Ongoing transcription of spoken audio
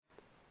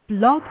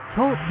Blog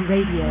Talk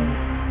Radio.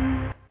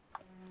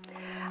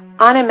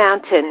 On a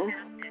mountain,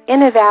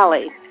 in a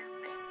valley,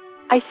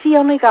 I see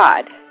only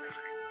God.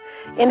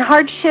 In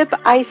hardship,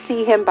 I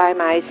see Him by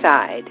my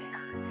side.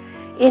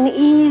 In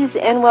ease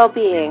and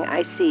well-being,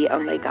 I see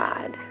only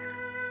God.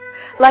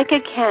 Like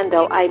a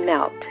candle, I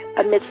melt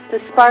amidst the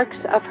sparks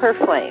of her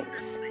flames.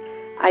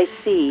 I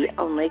see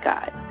only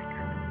God.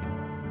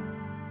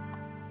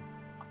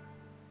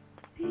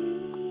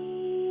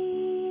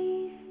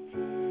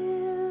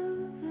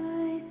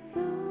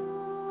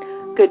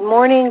 Good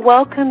morning.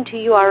 Welcome to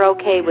You Are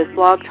Okay with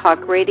Blog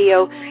Talk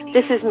Radio.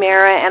 This is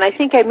Mara, and I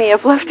think I may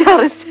have left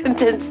out a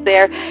sentence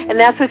there, and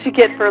that's what you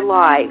get for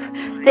live.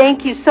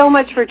 Thank you so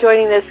much for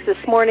joining us this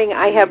morning.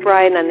 I have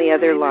Brian on the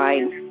other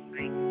line.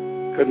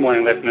 Good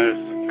morning, listeners.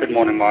 Good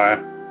morning, Mara.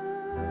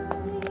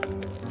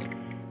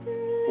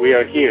 We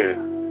are here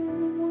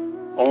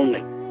only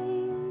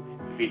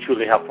to be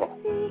truly helpful.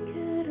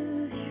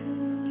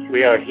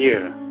 We are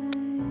here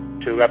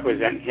to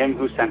represent Him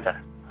who sent us.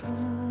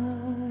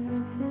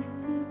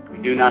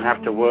 We do not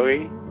have to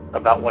worry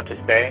about what to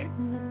say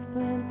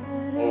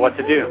or what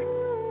to do.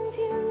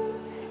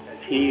 As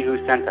He who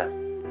sent us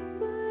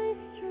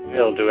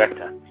will direct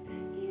us.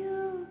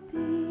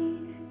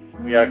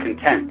 We are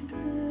content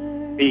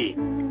to be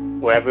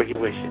wherever He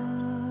wishes,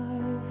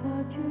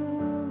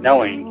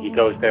 knowing He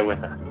goes there with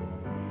us.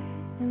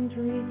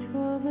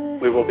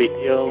 We will be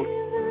healed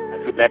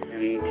as we let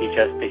Him teach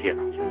us to heal.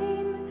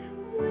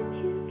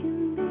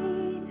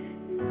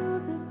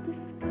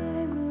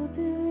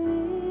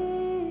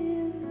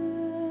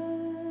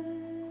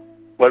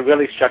 What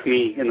really struck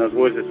me in those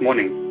words this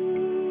morning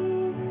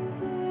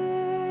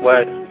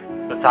was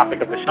the topic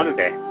of the show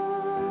today.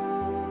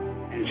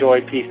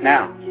 Enjoy peace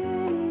now.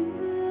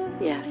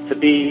 Yes. To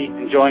be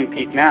enjoying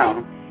peace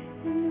now,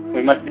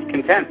 we must be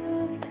content.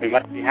 We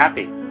must be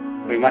happy.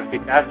 We must be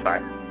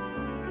satisfied.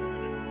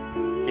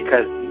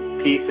 Because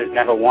peace is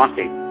never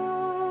wanting.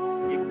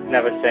 Peace is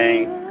never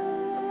saying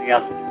something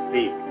else should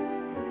be.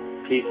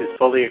 Peace is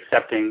fully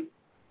accepting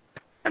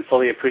and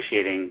fully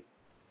appreciating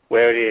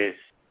where it is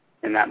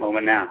in that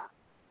moment now.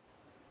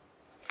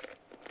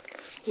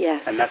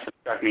 Yes. And that's what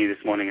struck me this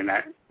morning in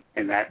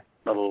that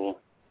little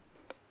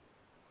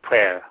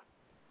prayer.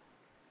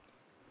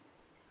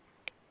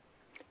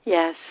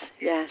 Yes,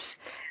 yes.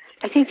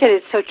 I think that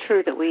it's so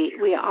true that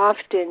we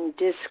often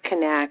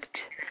disconnect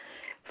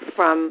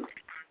from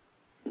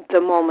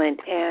the moment,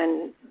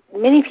 and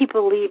many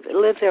people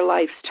live their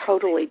lives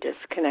totally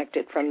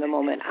disconnected from the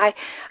moment. I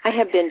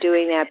have been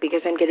doing that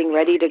because I'm getting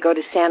ready to go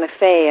to Santa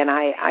Fe, and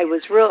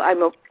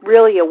I'm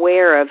really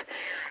aware of,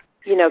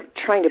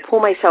 trying to pull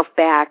myself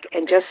back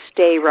and just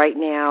stay right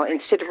now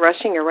instead of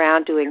rushing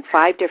around doing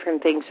 5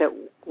 different things at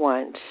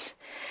once.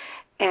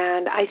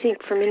 And I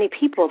think for many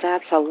people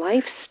that's a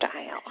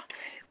lifestyle.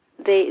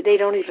 They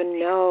don't even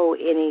know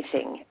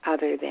anything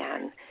other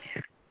than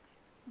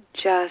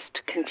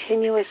just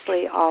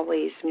continuously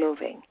always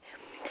moving.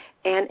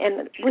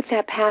 And with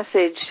that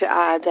passage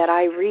that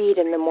I read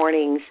in the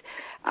mornings,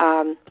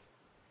 on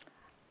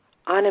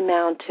a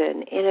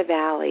mountain, in a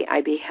valley,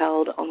 I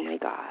beheld only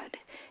God.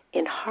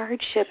 In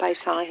hardship, I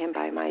saw Him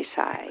by my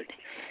side.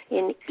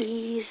 In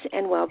ease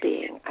and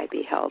well-being, I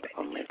beheld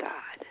only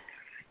God.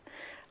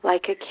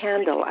 Like a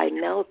candle, I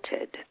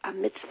melted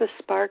amidst the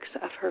sparks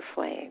of her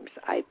flames.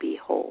 I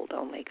behold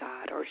only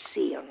God, or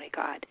see only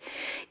God.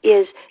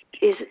 Is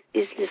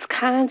this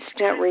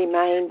constant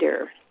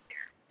reminder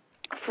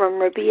from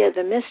Rabia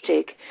the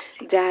mystic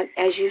that,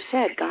 as you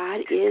said,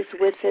 God is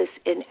with us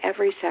in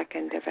every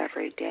second of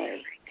every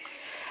day.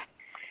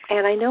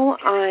 And I know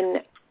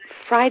on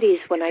Fridays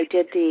when I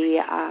did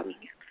the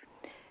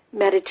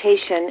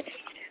meditation,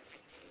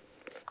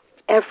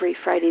 every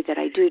Friday that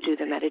I do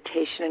the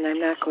meditation, and I'm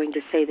not going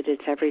to say that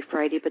it's every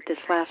Friday, but this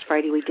last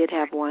Friday we did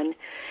have one,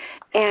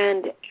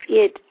 and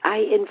I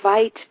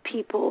invite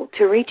people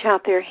to reach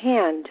out their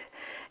hand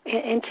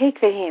and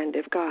take the hand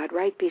of God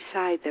right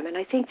beside them. And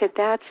I think that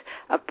that's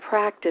a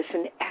practice,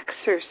 an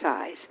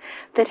exercise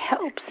that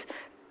helps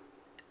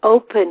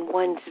open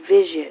one's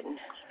vision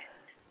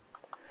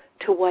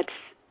to what's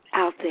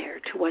out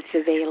there, to what's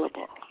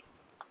available.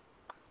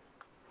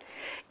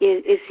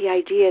 It's the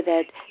idea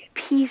that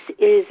peace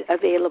is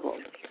available.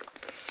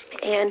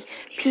 And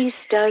peace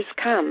does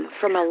come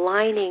from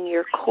aligning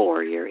your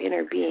core, your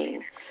inner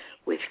being,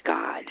 with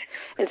God.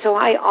 And so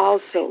I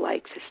also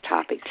like this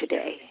topic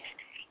today.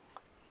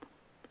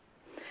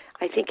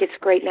 I think it's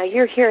great. Now,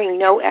 you're hearing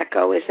no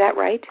echo, is that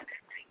right?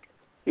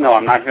 No,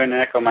 I'm not hearing an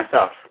echo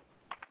myself.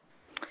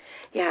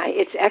 Yeah,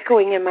 it's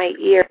echoing in my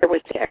ear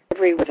with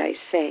every word I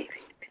say.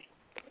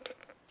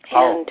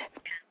 And,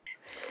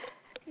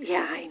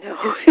 yeah, I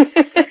know.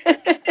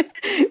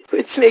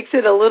 Which makes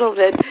it a little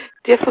bit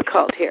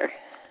difficult here.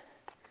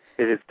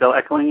 Is it still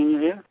echoing in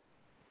your ear?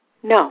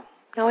 No,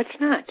 it's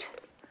not.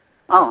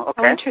 Oh,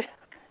 okay.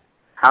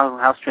 Oh,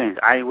 how strange.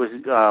 I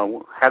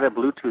had a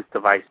Bluetooth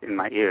device in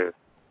my ear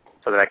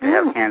so that I could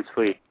have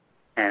hands-free,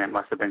 and it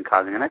must have been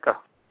causing an echo.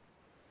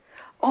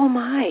 Oh,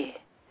 my.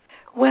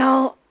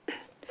 Well,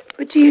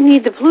 but do you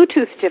need the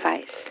Bluetooth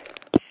device?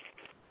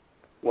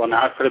 Well,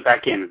 now I put it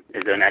back in.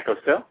 Is there an echo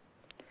still?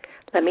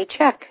 Let me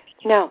check.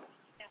 No.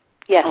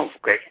 Yes. Oh,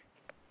 great.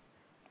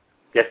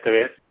 Yes,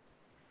 there is?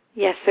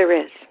 Yes, there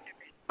is.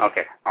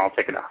 Okay, I'll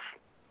take it off.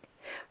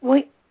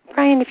 Well,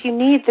 Brian, if you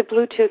need the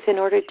Bluetooth in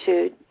order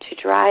to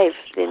drive,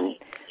 then...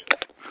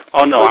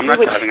 Oh, no, I'm not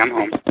driving. I'm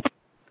home.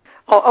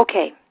 Oh,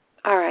 okay.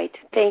 All right.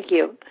 Thank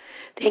you.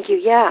 Thank you.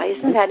 Yeah,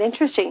 isn't that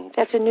interesting?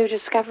 That's a new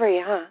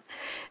discovery, huh?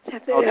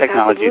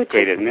 Technology is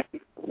great, isn't it?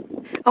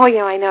 Oh,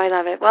 yeah, I know. I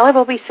love it. Well, it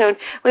will be soon.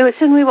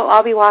 Soon we will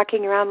all be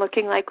walking around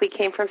looking like we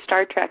came from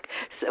Star Trek.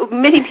 So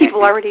many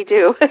people already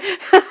do.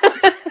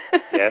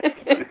 Yes.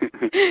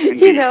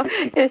 You know,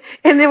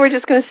 and then we're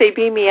just going to say,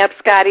 "Beam me up,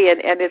 Scotty," and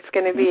it's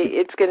going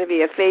to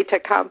be a fait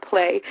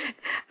accompli,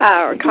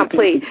 or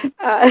accompli.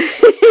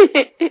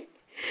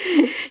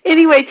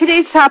 Anyway,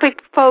 today's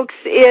topic, folks,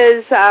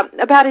 is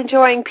about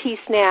enjoying peace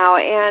now,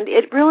 and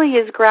it really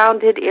is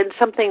grounded in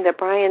something that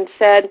Brian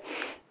said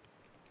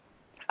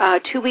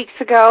 2 weeks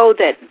ago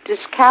that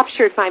just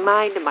captured my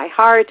mind and my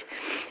heart,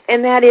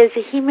 and that is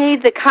he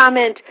made the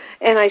comment,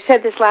 and I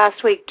said this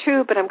last week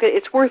too, but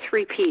it's worth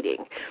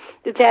repeating,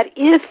 that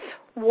if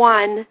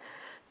one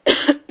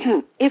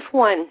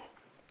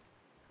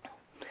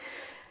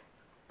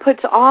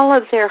puts all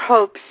of their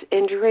hopes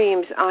and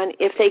dreams on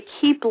if they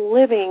keep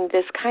living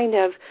this kind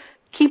of,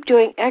 keep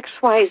doing X,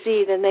 Y,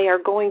 Z, then they are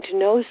going to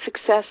know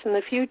success in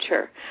the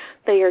future.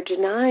 They are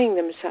denying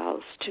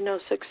themselves to know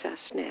success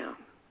now.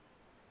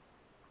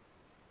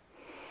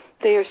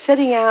 They are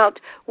setting out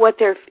what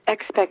their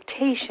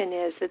expectation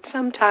is, that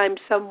sometime,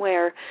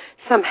 somewhere,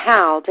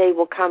 somehow they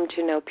will come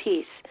to know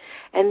peace.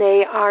 And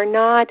they are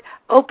not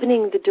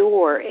opening the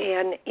door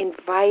and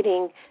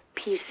inviting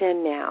peace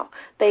in now.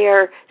 They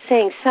are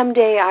saying,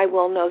 someday I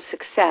will know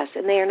success,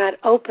 and they are not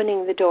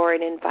opening the door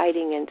and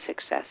inviting in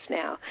success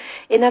now.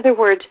 In other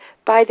words,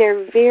 by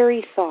their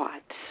very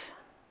thoughts,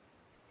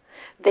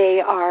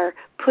 they are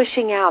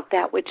pushing out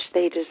that which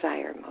they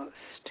desire most.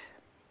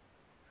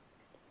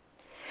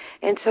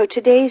 And so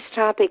today's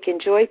topic,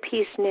 Enjoy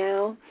Peace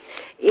Now,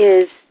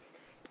 is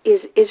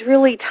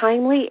really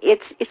timely.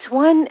 It's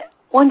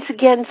once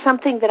again,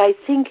 something that I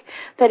think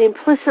that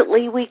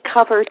implicitly we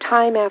cover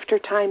time after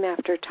time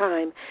after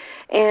time.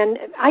 And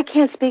I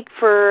can't speak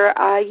for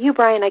you,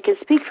 Brian. I can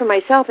speak for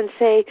myself and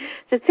say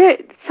that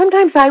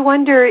sometimes I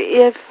wonder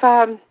if,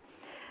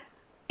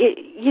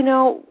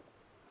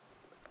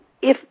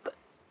 if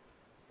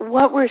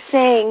what we're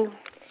saying,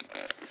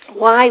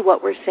 why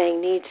what we're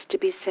saying needs to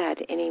be said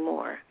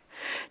anymore.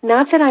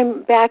 Not that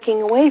I'm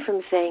backing away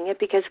from saying it,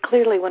 because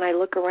clearly when I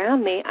look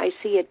around me, I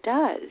see it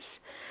does.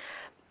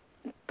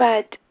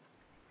 But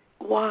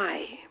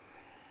why?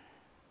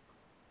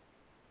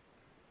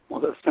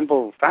 Well, the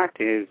simple fact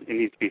is it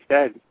needs to be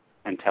said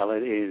until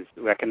it is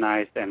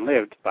recognized and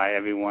lived by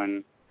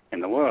everyone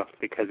in the world,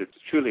 because it's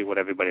truly what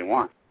everybody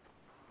wants.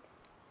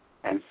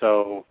 And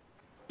so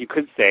you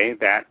could say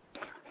that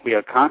we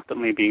are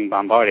constantly being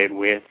bombarded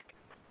with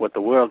what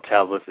the world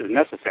tells us is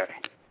necessary.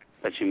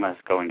 That you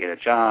must go and get a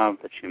job,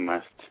 that you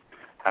must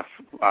have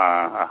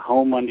a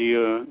home under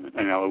you,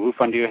 a roof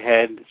under your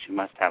head, that you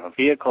must have a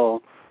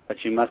vehicle,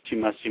 that you must.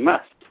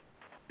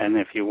 And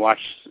if you watch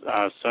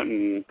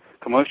certain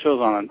commercials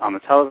on the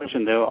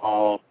television, they're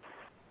all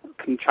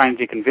trying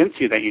to convince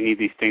you that you need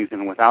these things,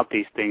 and without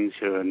these things,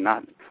 you're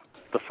not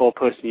the full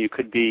person you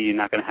could be. You're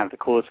not going to have the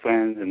coolest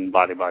friends, and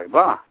blah, blah,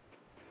 blah.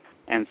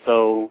 And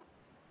so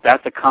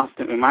that's a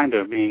constant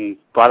reminder being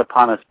brought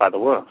upon us by the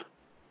world.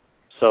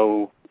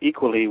 So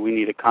equally, we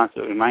need a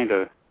constant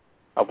reminder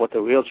of what the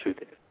real truth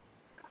is,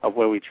 of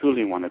where we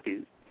truly want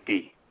to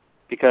be.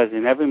 Because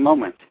in every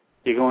moment,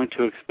 you're going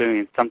to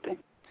experience something.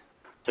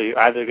 So you're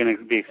either going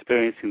to be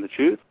experiencing the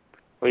truth,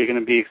 or you're going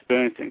to be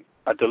experiencing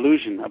a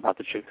delusion about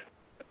the truth.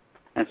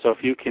 And so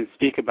if you can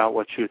speak about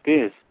what truth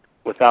is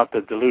without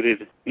the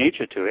diluted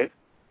nature to it,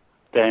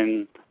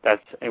 then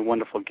that's a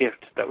wonderful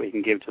gift that we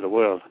can give to the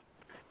world.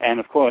 And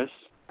of course,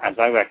 as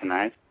I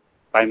recognize,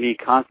 by me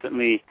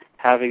constantly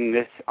having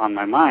this on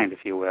my mind, if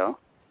you will,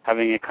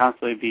 having it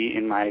constantly be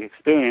in my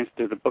experience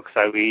through the books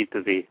I read,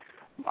 through the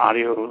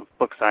audio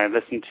books I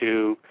listen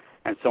to,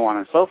 and so on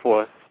and so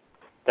forth,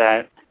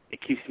 that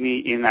it keeps me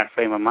in that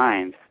frame of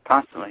mind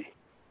constantly.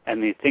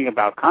 And the thing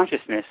about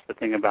consciousness, the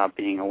thing about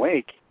being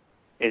awake,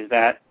 is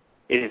that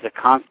it is a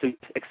constant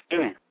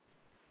experience.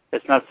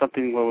 It's not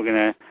something where we're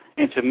going to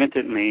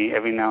intermittently,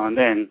 every now and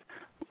then,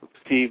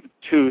 see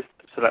truth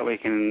so that we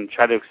can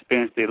try to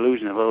experience the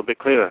illusion a little bit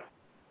clearer.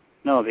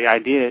 No, the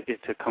idea is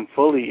to come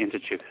fully into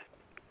truth.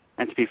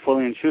 And to be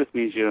fully in truth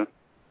means you're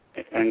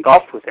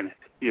engulfed within it.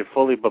 You're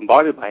fully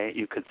bombarded by it,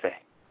 you could say.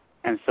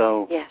 And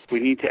so we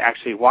need to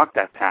actually walk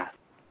that path.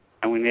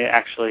 And we need to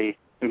actually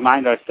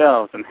remind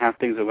ourselves and have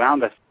things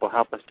around us that will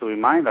help us to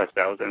remind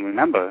ourselves and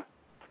remember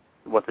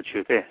what the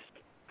truth is.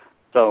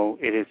 So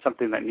it is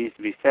something that needs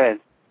to be said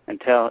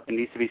until it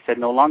needs to be said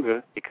no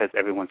longer, because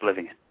everyone's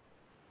living it.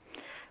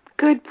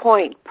 Good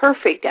point.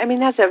 Perfect. I mean,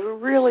 that's a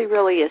really,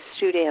 really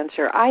astute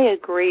answer. I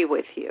agree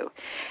with you.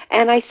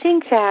 And I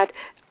think that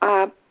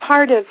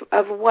part of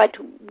what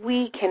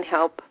we can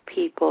help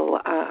people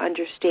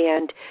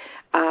understand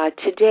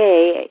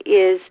today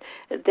is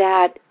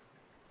that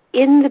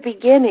in the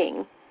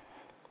beginning,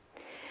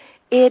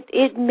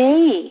 it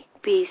may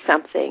be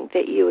something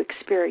that you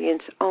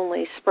experience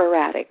only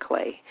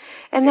sporadically.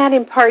 And that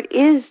in part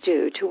is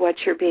due to what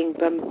you're being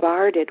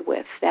bombarded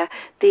with,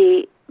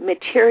 the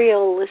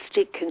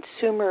materialistic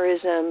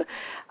consumerism,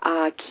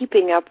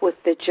 keeping up with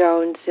the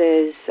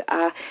Joneses,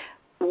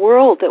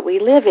 world that we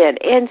live in.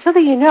 And so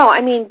that you know,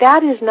 I mean,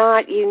 that is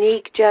not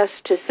unique just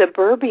to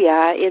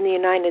suburbia in the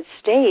United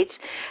States.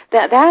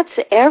 That's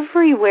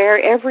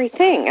everywhere,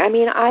 everything. I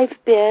mean, I've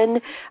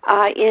been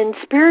in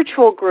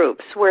spiritual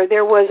groups where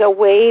there was a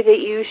way that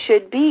you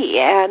should be,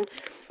 and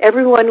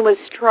everyone was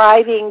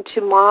striving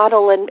to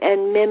model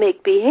and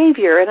mimic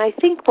behavior. And I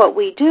think what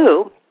we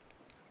do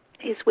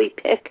is we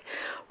pick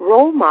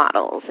role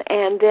models,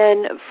 and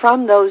then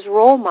from those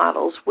role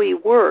models we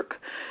work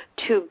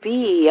to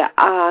be,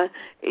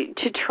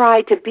 to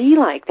try to be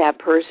like that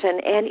person,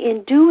 and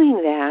in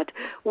doing that,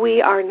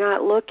 we are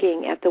not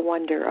looking at the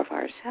wonder of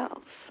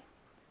ourselves.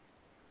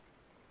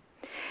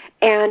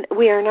 And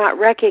we are not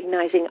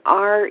recognizing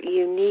our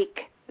unique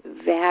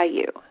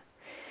value.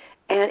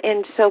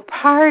 And so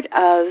part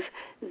of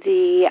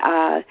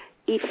the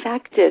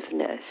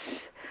effectiveness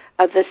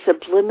of the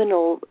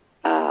subliminal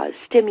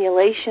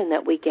stimulation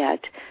that we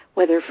get,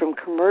 whether from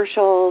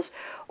commercials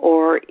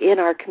or in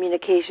our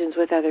communications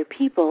with other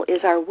people,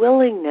 is our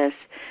willingness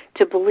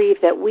to believe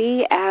that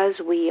we as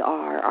we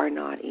are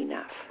not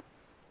enough.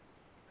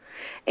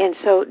 And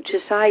so to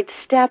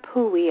sidestep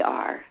who we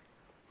are,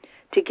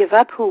 to give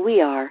up who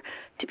we are,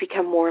 to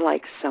become more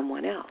like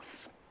someone else.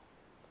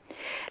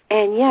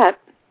 And yet,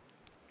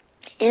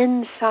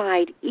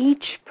 inside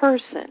each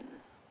person,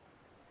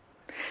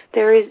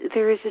 there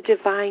is a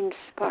divine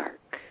spark.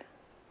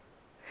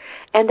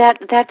 And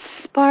that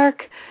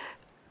spark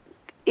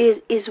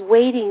is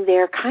waiting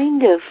there,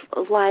 kind of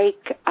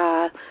like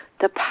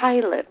the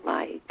pilot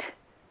light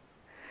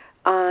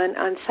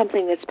on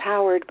something that's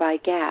powered by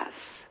gas.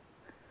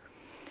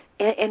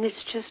 And it's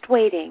just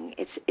waiting.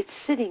 It's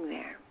sitting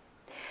there.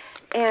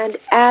 And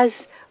as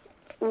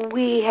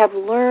we have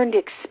learned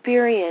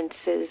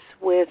experiences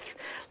with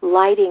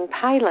lighting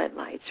pilot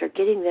lights, or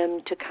getting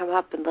them to come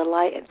up and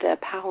the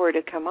power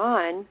to come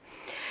on,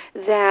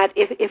 that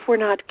if we're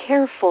not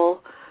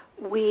careful,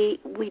 we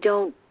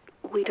don't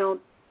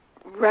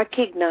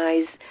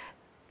recognize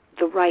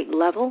the right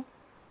level.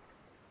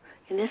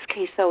 In this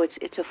case, though,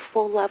 it's a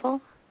full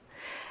level.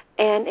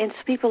 And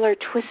so people are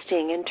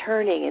twisting and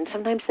turning, and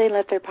sometimes they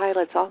let their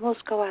pilots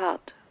almost go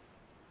out.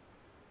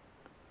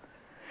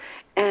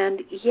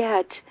 And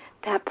yet,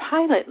 that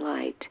pilot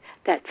light,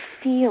 that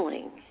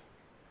feeling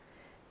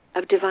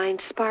of divine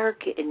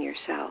spark in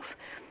yourself,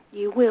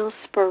 you will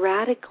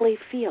sporadically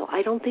feel.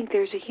 I don't think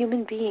there's a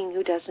human being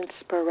who doesn't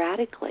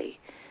sporadically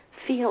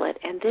feel it.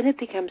 And then it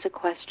becomes a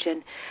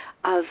question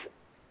of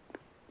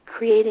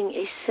creating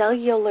a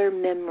cellular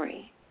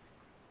memory,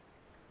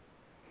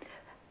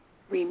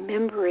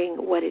 remembering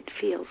what it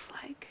feels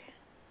like,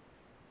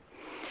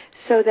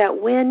 so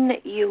that when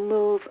you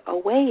move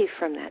away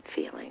from that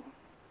feeling,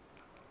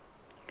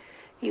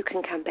 you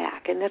can come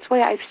back. And that's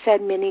why I've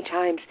said many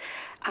times,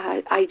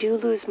 I do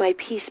lose my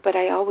peace, but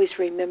I always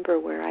remember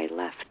where I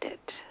left it.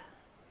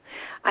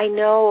 I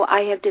know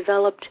I have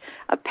developed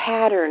a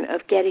pattern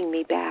of getting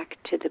me back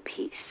to the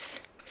peace.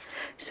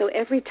 So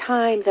every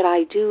time that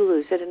I do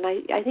lose it, and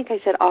I think I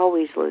said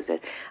always lose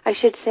it, I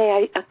should say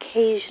I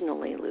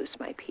occasionally lose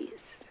my peace.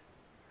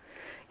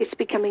 It's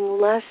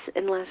becoming less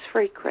and less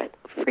frequent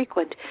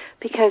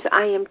because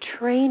I am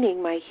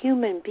training my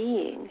human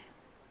being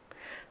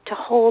to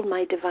hold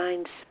my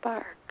divine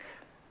spark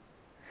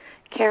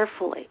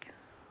carefully.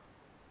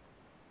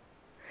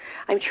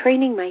 I'm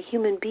training my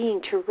human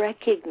being to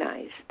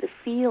recognize the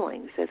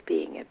feelings of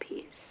being at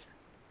peace.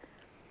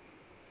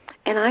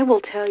 And I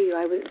will tell you,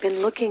 I've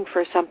been looking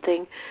for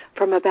something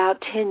from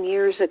about 10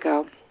 years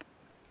ago,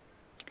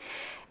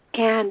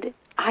 and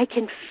I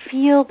can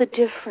feel the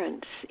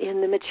difference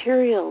in the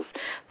materials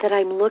that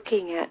I'm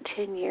looking at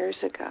 10 years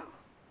ago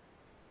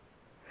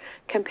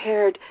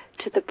compared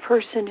to the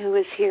person who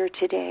is here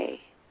today.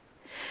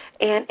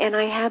 And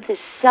I have this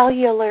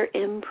cellular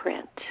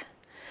imprint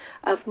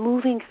of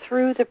moving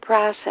through the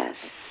process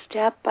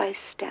step by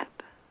step.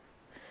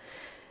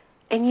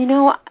 And you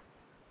know,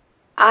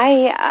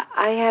 I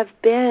have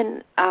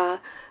been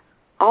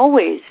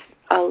always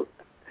a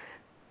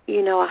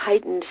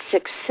heightened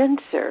sixth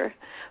sensor,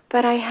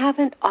 but I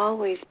haven't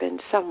always been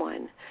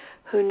someone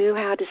who knew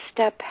how to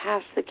step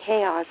past the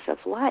chaos of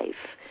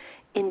life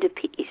into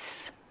peace.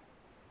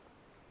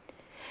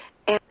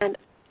 And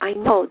I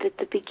know that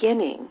the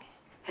beginning,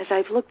 as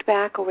I've looked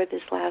back over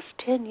this last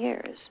 10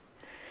 years,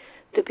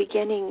 the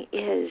beginning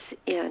is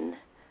in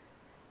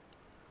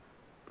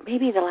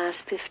maybe the last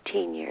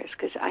 15 years,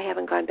 because I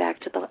haven't gone back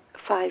to the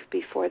 5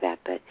 before that,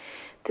 but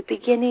the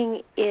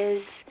beginning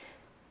is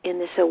in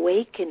this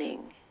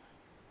awakening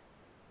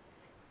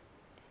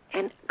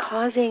and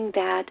causing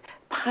that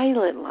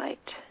pilot light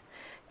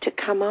to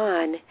come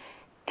on,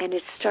 and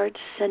it starts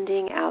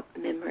sending out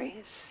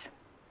memories.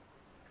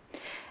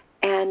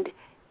 And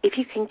if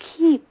you can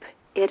keep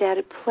it at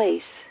a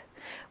place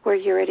where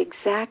you're at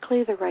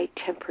exactly the right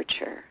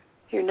temperature,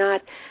 you're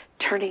not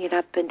turning it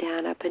up and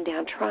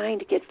down, trying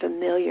to get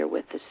familiar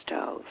with the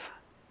stove,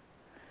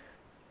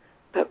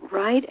 but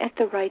right at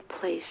the right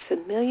place,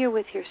 familiar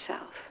with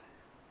yourself.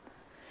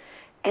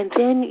 And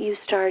then you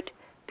start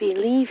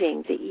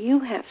believing that you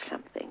have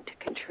something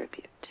to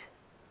contribute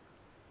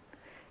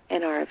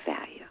and are of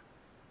value.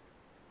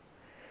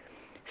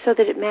 So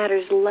that it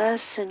matters less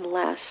and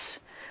less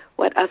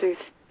what other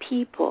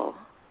people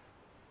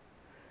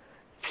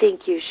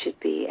think you should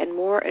be, and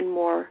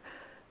more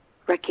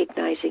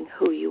recognizing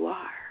who you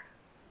are.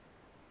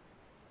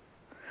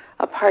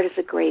 A part of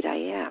the great I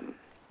am.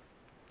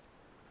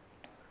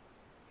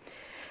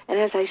 And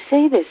as I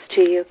say this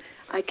to you,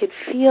 I could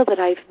feel that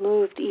I've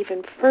moved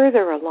even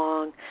further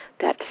along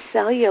that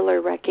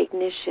cellular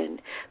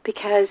recognition,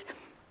 because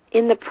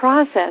in the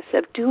process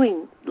of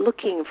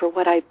looking for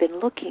what I've been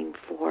looking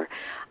for,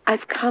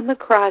 I've come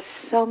across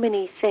so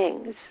many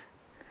things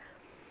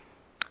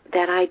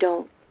that I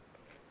don't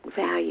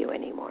value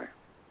anymore.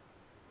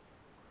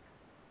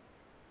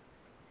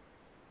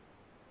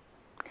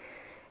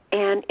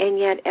 And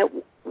yet at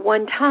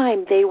one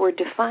time they were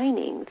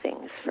defining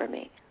things for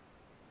me.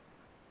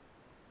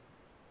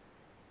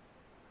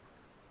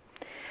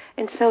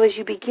 And so as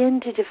you begin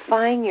to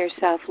define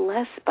yourself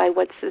less by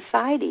what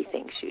society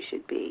thinks you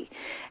should be,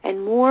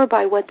 and more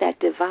by what that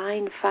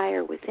divine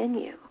fire within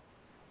you,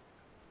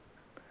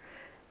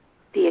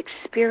 the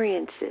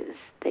experiences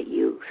that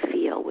you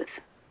feel with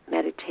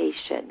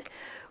meditation,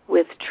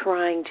 with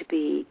trying to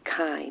be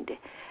kind,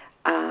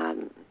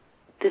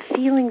 the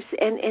feelings,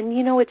 and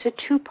it's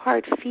a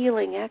two-part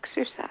feeling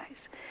exercise.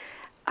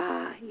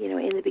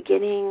 In the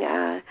beginning,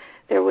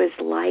 there was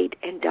light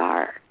and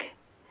dark.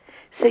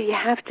 So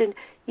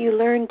you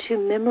learn to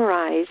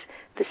memorize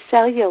the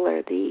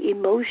cellular, the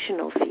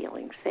emotional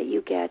feelings that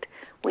you get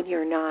when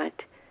you're not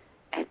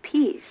at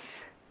peace,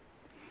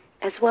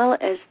 as well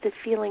as the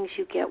feelings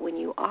you get when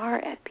you are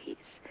at peace.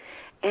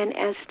 And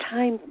as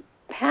time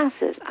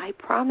passes, I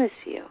promise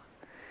you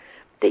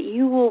that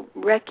you will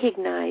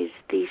recognize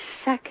the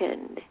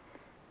second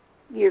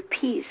your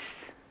peace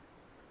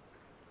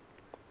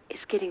is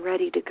getting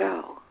ready to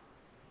go.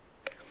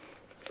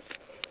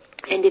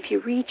 And if you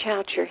reach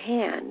out your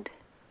hand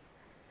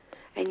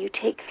and you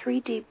take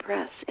 3 deep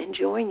breaths and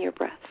join your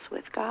breaths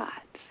with God's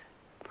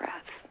breath,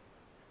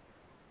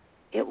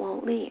 it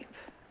won't leave.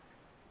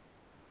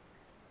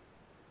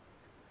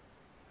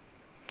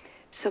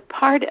 So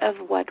part of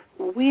what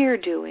we're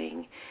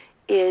doing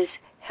is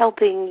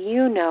helping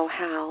you know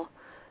how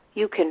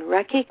you can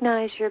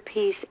recognize your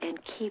peace and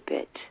keep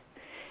it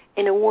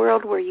in a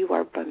world where you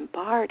are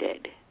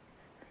bombarded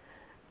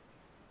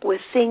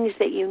with things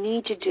that you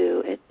need to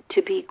do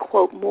to be,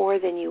 quote, more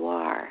than you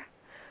are,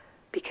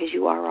 because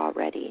you are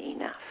already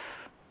enough.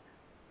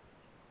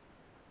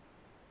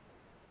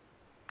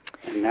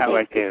 And that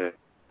right there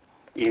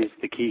is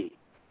the key.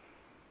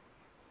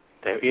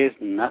 There is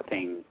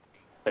nothing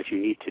that you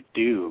need to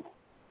do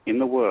in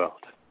the world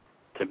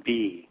to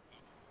be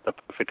the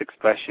perfect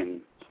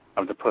expression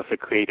of the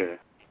perfect creator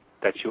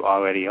that you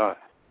already are.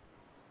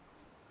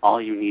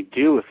 All you need to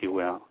do, if you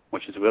will,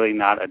 which is really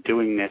not a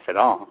doingness at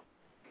all,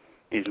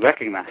 is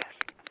recognize.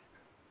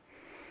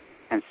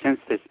 And since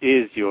this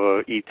is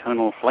your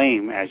eternal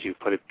flame, as you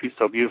put it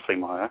so beautifully,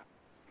 Mara,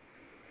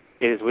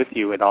 it is with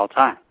you at all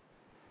times.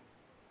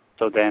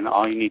 So then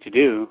all you need to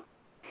do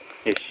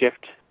is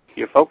shift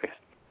your focus,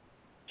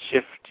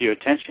 shift your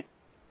attention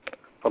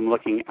from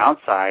looking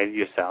outside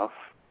yourself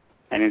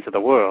and into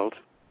the world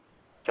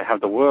to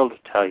have the world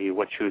tell you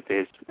what truth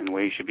is and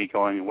where you should be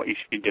going and what you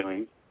should be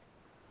doing,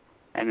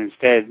 and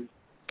instead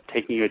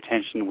taking your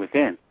attention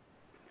within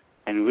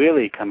and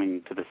really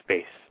coming to the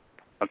space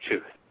of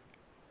truth,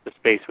 the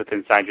space within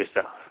inside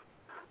yourself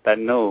that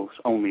knows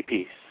only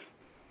peace.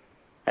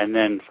 And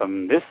then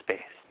from this space,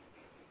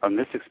 from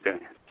this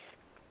experience,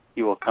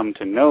 you will come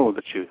to know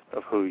the truth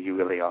of who you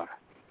really are.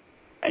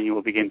 And you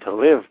will begin to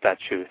live that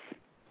truth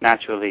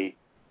naturally,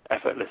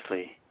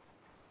 effortlessly,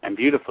 and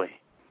beautifully.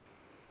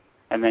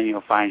 And then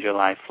you'll find your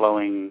life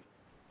flowing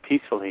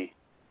peacefully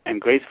and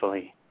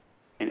gracefully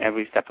in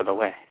every step of the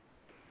way.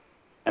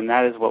 And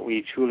that is what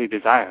we truly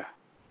desire.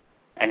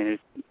 And it is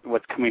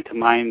what's coming to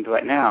mind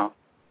right now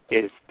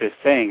is this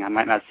saying, I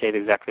might not say it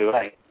exactly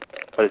right,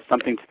 but it's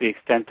something to the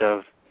extent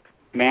of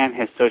man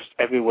has searched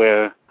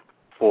everywhere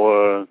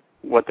for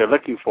what they're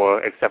looking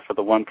for except for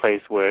the one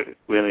place where it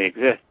really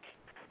exists,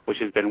 which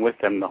has been with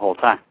them the whole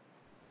time.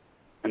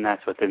 And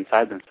that's what's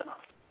inside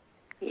themselves.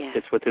 Yeah.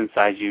 It's what's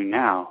inside you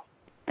now,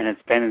 and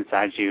it's been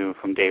inside you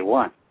from day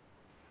one.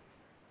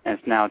 And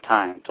it's now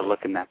time to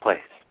look in that place.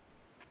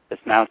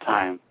 It's now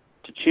time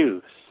to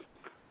choose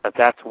that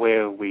that's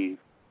where we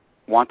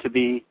want to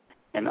be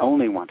and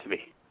only want to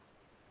be.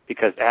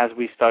 Because as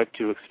we start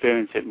to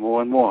experience it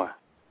more and more,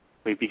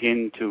 we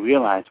begin to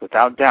realize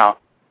without doubt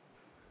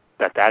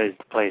that that is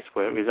the place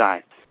where it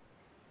resides.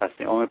 That's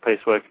the only place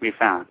where it can be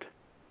found.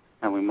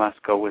 And we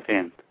must go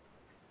within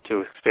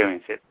to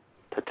experience it,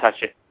 to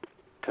touch it,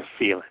 to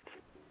feel it.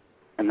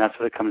 And that's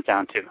what it comes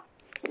down to.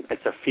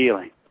 It's a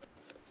feeling.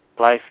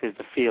 Life is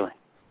a feeling.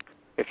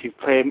 If you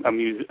play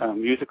a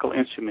musical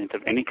instrument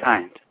of any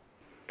kind,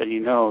 then you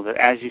know that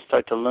as you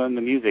start to learn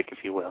the music, if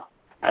you will,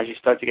 as you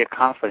start to get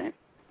confident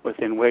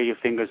within where your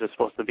fingers are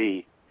supposed to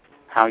be,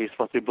 how you're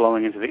supposed to be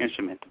blowing into the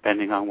instrument,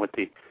 depending on what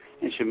the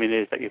instrument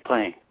is that you're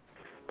playing,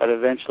 that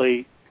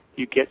eventually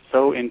you get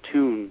so in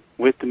tune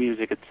with the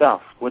music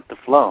itself, with the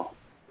flow,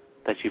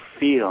 that you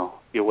feel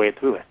your way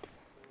through it.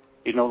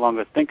 You no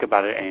longer think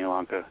about it any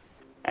longer.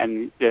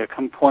 And there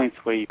come points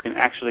where you can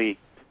actually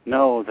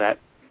know that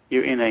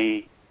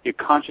you're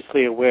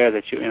consciously aware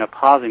that you're in a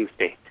pausing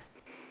state.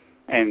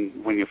 And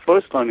when you're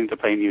first learning to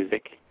play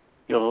music,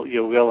 you'll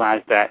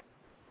realize that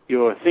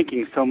you're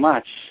thinking so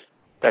much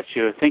that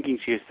you're thinking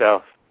to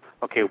yourself,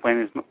 okay,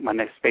 when is my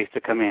next space to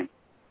come in?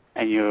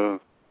 And you're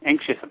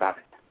anxious about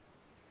it.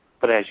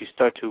 But as you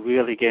start to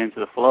really get into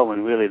the flow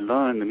and really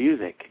learn the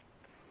music,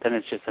 then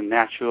it's just a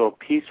natural,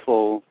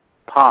 peaceful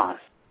pause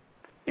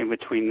in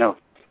between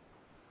notes.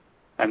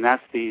 And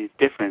that's the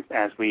difference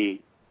as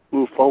we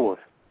move forward.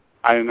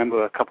 I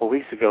remember a couple of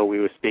weeks ago we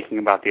were speaking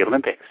about the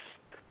Olympics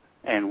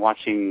and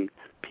watching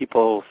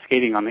people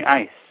skating on the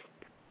ice,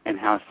 and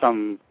how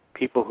some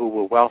people who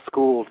were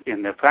well-schooled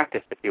in their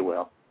practice, if you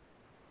will,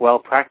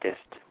 well-practiced,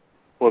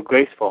 were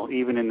graceful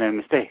even in their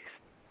mistakes.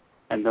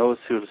 And those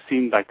who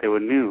seemed like they were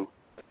new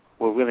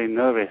were really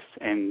nervous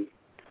and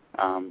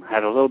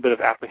had a little bit of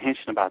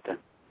apprehension about them.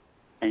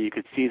 And you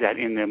could see that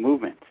in their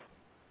movements.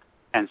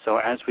 And so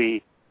as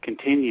we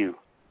continue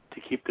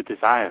to keep the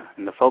desire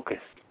and the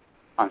focus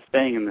on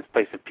staying in this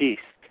place of peace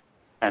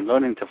and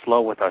learning to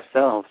flow with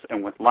ourselves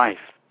and with life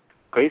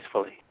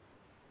gracefully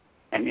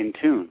and in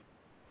tune,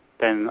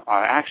 then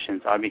our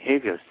actions, our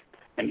behaviors,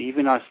 and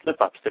even our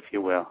slip-ups, if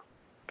you will,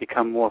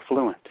 become more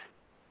fluent.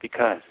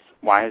 Because,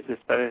 why is this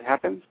that it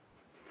happens?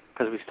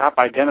 Because we stop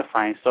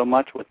identifying so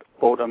much with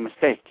quote or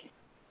mistake,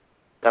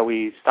 that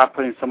we stop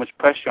putting so much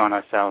pressure on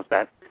ourselves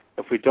that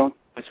if we don't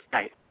do this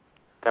right,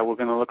 that we're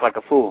going to look like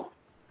a fool,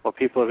 or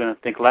people are going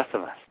to think less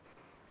of us.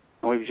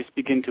 And we just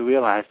begin to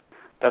realize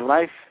that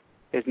life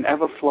is an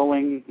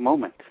ever-flowing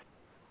moment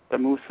that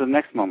moves to the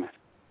next moment,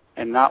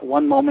 and not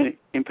one moment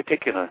in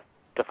particular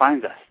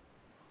defines us.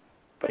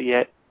 But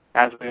yet,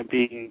 as we're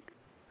being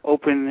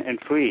open and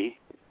free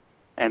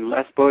and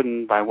less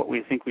burdened by what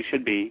we think we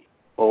should be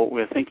or what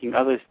we're thinking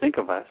others think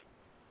of us,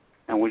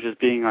 and we're just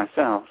being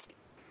ourselves,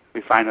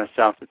 we find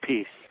ourselves at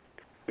peace,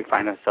 we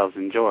find ourselves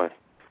in joy,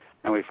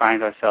 and we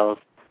find ourselves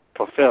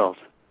fulfilled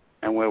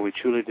and where we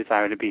truly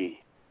desire to be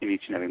in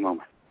each and every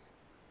moment.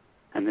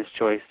 And this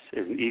choice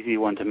is an easy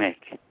one to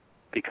make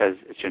because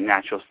it's your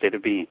natural state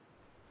of being.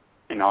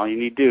 And all you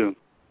need to do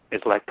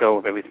is let go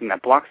of everything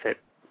that blocks it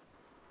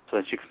so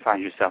that you can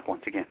find yourself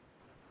once again.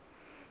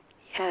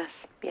 Yes,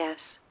 yes.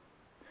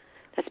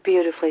 That's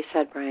beautifully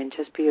said, Brian,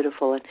 just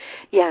beautiful. And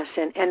yes,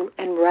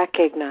 and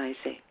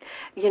recognizing.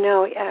 You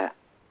know,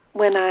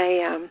 when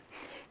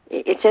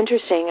it's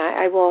interesting,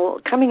 I will,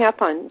 coming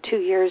up on 2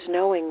 years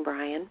knowing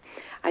Brian,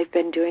 I've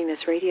been doing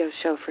this radio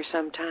show for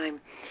some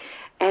time.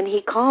 And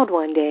he called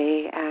one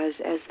day as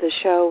the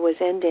show was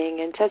ending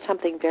and said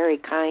something very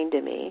kind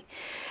to me.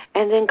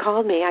 And then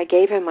called me. I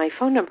gave him my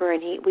phone number,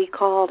 and we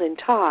called and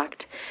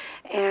talked.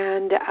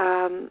 And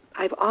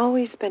I've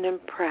always been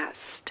impressed.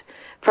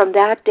 From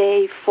that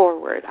day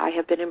forward, I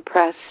have been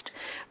impressed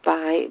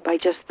by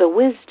just the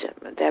wisdom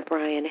that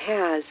Brian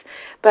has.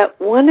 But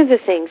one of the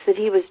things that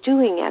he was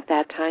doing at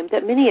that time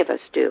that many of us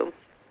do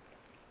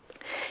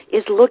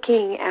is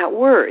looking at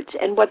words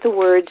and what the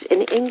words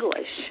in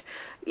English,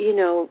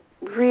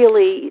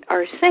 really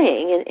are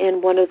saying.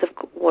 And one of the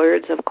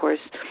words, of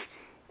course,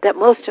 that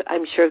most,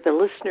 I'm sure, the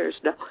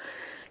listeners know,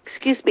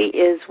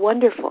 is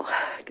wonderful.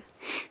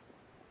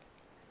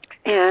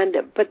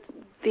 But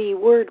the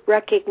word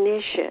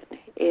recognition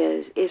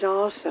is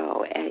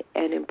also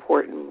an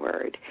important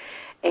word,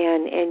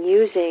 and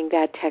using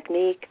that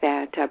technique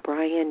that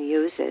Brian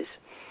uses,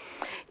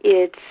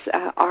 it's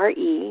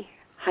RE-cognize.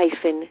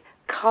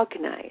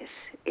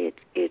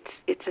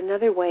 It's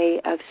another way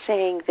of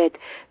saying that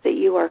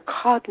you are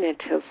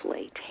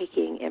cognitively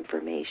taking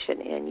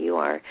information in. You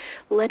are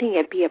letting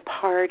it be a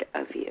part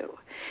of you,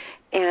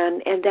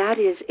 and that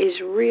is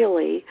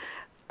really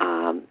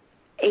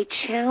a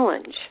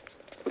challenge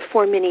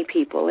for many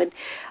people. And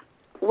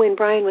when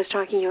Brian was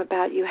talking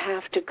about you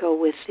have to go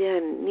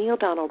within, Neil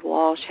Donald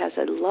Walsh has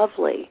a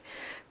lovely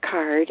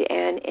card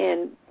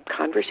and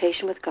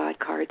Conversation with God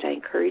cards. I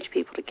encourage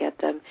people to get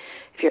them.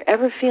 If you're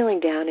ever feeling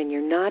down and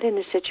you're not in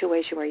a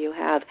situation where you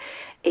have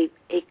a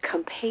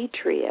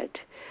compatriot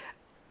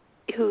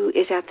who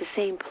is at the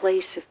same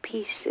place of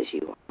peace as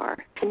you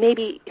are, and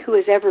maybe who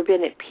has ever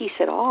been at peace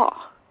at all,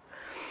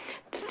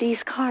 these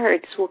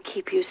cards will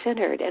keep you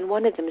centered. And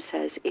one of them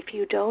says, if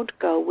you don't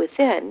go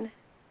within,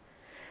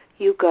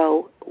 you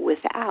go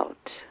without.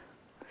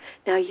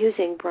 Now,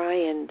 using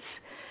Brian's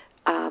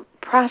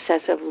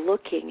process of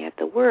looking at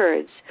the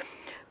words,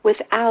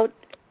 without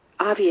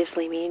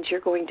obviously means you're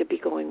going to be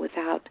going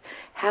without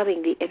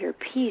having the inner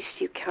peace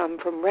you come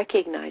from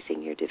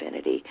recognizing your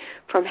divinity,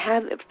 from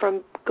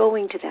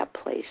going to that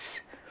place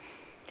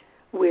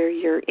where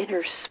your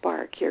inner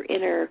spark, your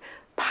inner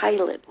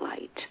pilot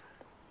light,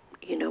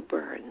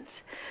 burns.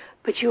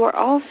 But you are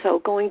also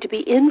going to be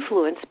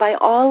influenced by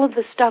all of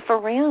the stuff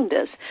around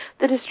us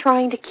that is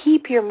trying to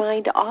keep your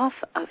mind off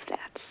of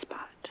that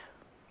spot.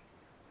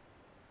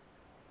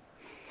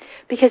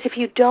 Because if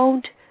you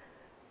don't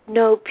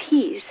know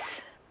peace,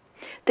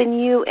 then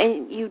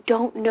you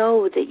don't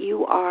know that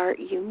you are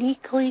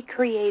uniquely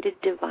created,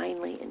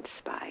 divinely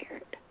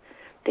inspired,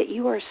 that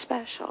you are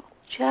special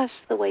just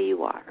the way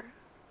you are,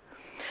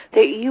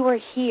 that you are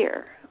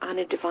here on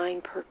a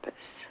divine purpose.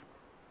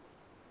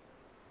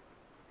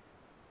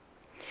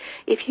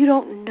 If you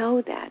don't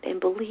know that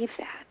and believe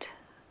that,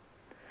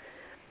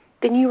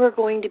 then you are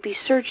going to be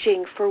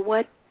searching for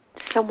what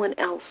someone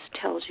else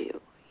tells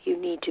you you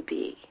need to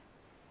be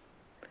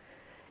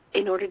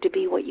in order to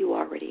be what you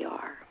already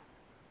are.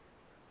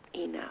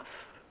 Enough.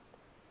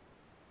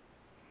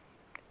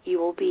 You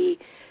will be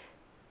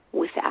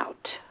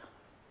without,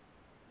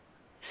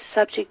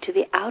 subject to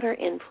the outer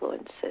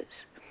influences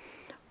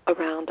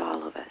around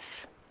all of us.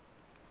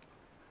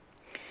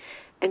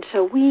 And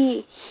so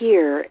we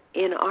here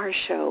in our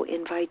show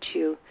invite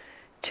you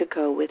to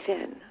go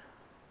within,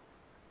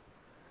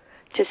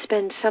 to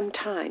spend some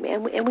time.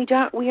 And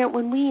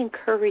when we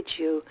encourage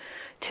you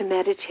to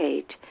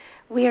meditate,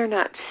 we are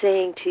not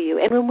saying to you,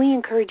 and when we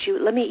encourage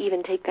you, let me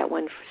even take that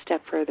one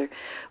step further.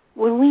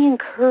 When we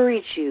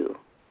encourage you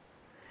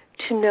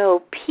to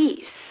know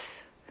peace,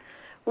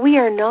 we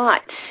are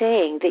not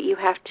saying that you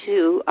have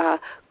to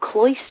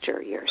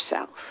cloister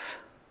yourself.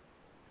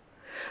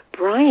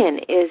 Brian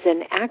is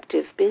an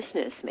active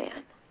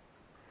businessman.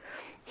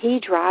 He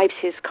drives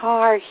his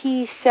car.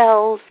 He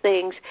sells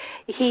things.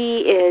 He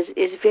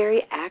is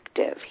very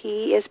active.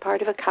 He is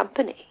part of a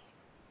company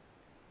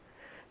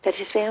that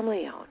his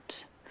family owns.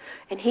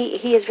 And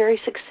he is very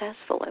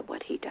successful at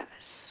what he does.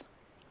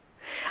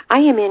 I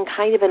am in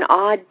kind of an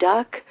odd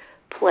duck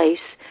place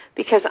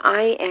because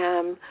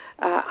I'm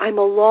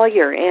a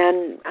lawyer,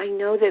 and I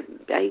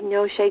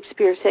know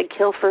Shakespeare said,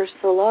 "Kill first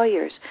the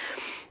lawyers."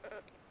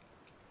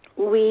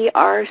 We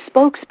are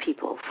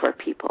spokespeople for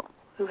people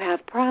who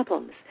have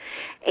problems,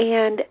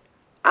 and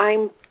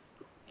I'm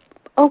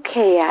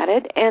okay at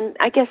it. And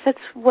I guess that's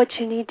what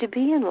you need to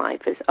be in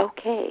life, is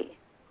okay,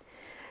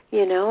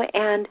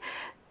 And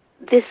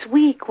this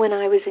week when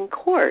I was in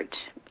court,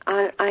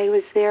 I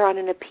was there on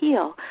an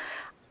appeal.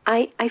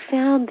 I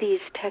found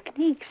these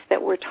techniques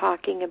that we're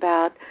talking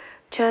about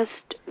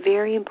just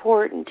very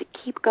important to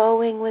keep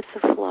going with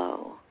the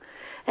flow.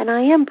 And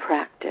I am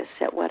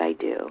practiced at what I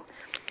do.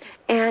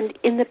 And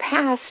in the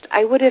past,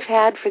 I would have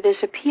had, for this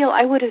appeal,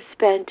 I would have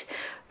spent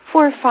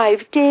 4 or 5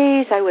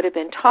 days. I would have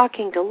been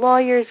talking to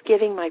lawyers,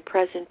 giving my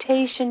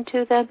presentation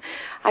to them.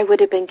 I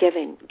would have been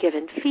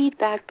given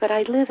feedback, but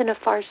I live in a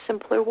far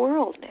simpler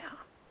world now.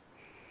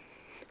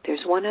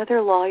 There's one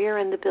other lawyer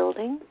in the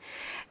building,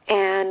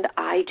 and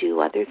I do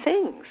other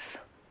things.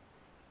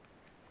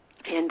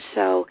 And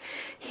so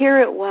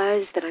here it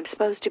was that I'm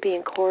supposed to be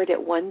in court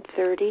at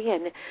 1:30,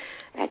 and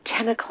at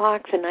 10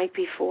 o'clock the night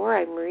before,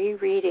 I'm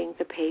rereading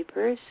the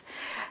papers.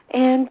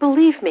 And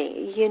believe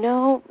me,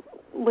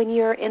 when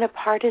you're in a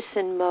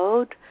partisan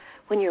mode,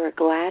 when you're a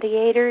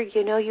gladiator,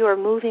 you are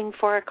moving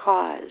for a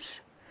cause.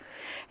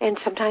 And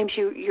sometimes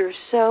you're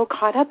so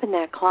caught up in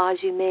that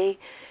cause, you may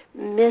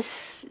miss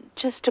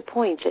just a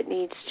point that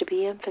needs to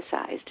be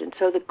emphasized. And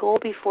so the goal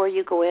before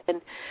you go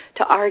in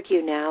to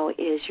argue now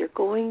is you're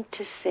going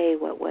to say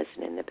what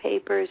wasn't in the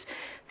papers,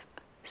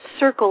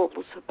 circles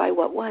by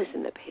what was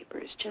in the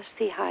papers, just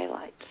the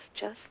highlights.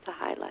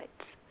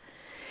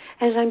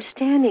 As I'm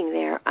standing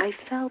there, I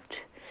felt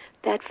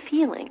that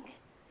feeling.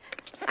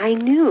 I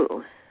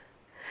knew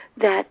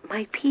that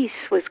my peace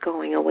was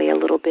going away a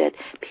little bit,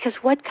 because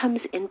what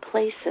comes in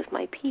place of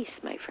my peace,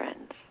 my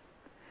friends?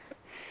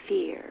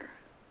 Fear.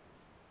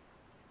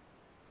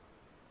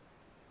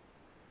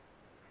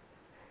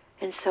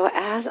 And so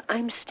as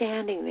I'm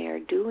standing there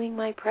doing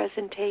my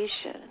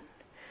presentation,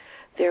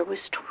 there was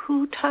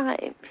 2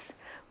 times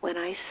when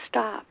I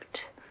stopped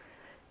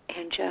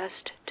and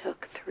just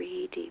took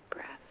 3 deep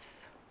breaths.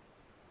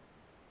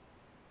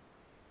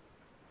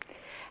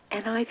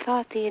 And I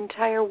thought the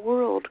entire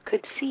world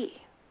could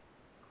see,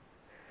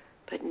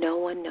 but no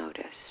one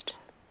noticed.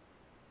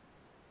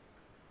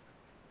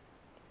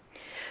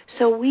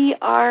 So we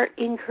are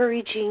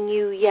encouraging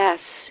you, yes,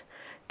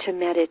 to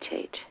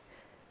meditate.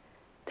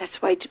 That's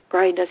why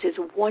Brian does his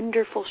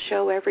wonderful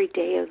show every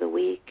day of the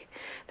week.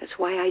 That's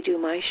why I do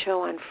my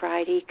show on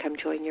Friday, Come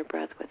Join Your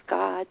Breath with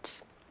God.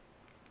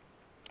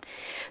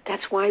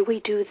 That's why we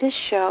do this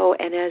show,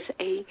 and as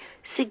a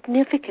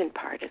significant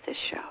part of this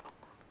show,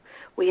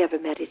 we have a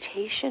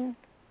meditation.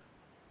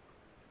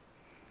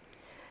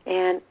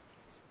 And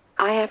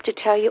I have to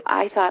tell you,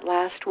 I thought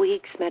last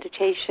week's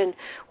meditation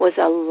was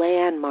a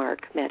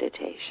landmark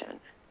meditation.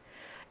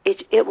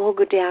 It will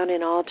go down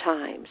in all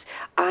times.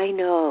 I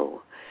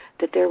know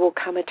that there will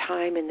come a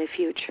time in the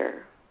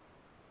future,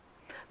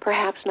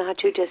 perhaps not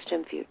too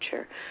distant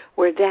future,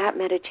 where that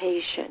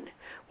meditation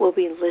will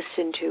be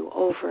listened to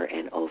over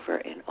and over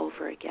and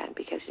over again,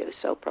 because it was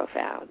so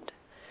profound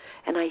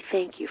And I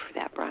thank you for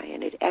that,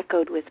 Brian. It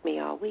echoed with me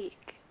all week.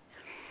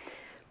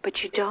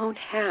 But you do not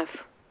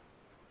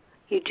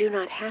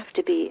have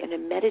to be in a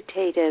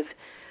meditative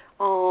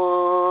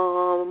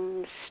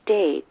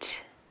state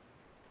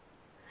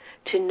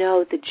to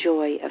know the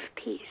joy of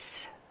peace.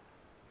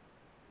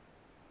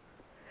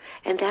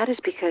 And that is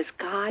because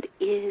God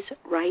is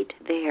right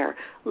there.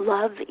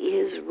 Love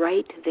is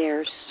right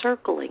there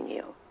circling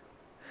you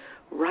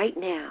right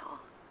now,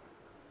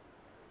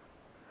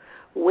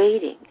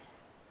 waiting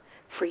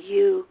for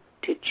you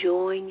to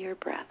join your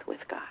breath with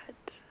God.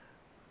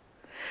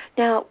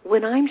 Now,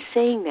 when I'm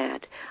saying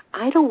that,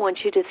 I don't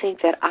want you to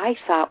think that I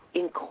thought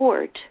in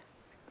court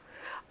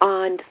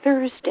on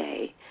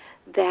Thursday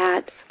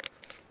that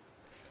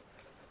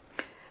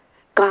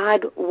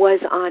God was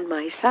on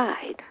my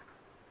side,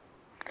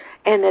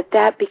 and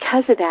that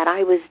because of that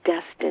I was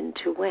destined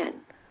to win.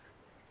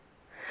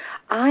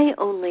 I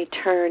only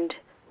turned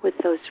with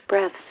those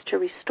breaths to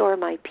restore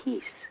my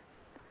peace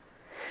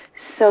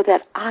so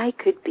that I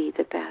could be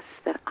the best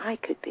that I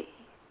could be,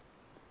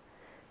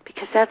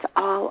 because that's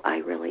all I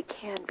really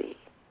can be.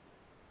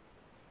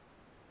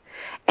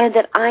 And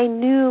that I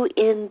knew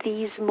in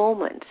these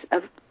moments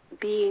of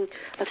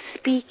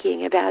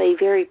speaking about a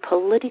very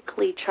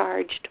politically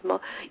charged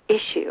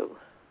issue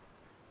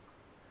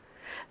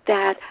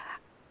that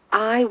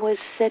I was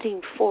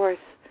setting forth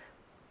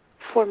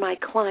for my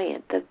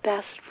client the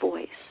best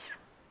voice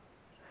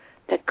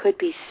that could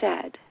be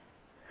said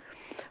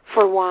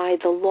for why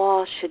the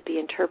law should be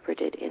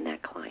interpreted in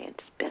that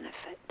client's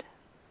benefit.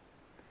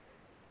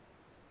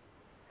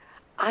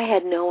 I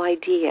had no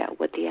idea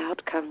what the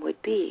outcome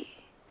would be.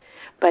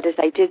 But as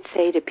I did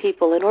say to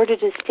people, in order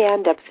to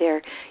stand up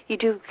there, you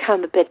do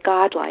become a bit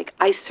godlike.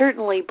 I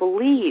certainly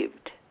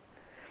believed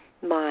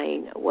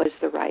mine was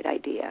the right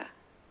idea.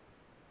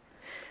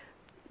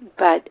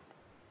 But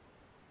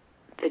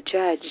the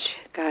judge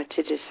got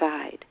to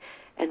decide,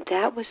 and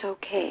that was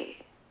okay,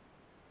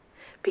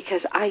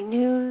 because I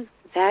knew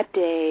that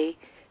day,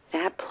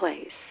 that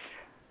place,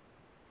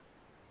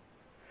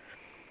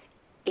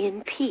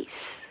 in peace,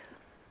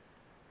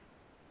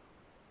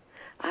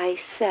 I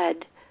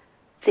said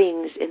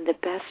things in the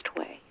best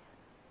way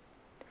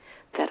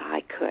that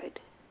I could,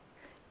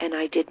 and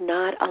I did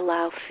not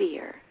allow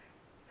fear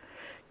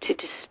to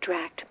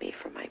distract me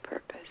from my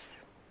purpose.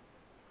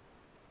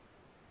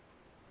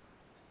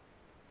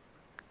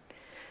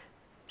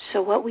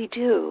 So what we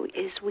do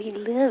is we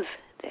live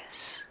this.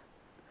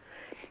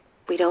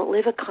 We don't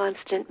live a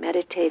constant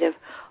meditative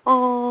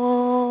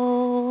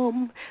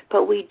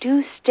but we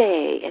do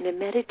stay in a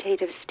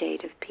meditative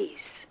state of peace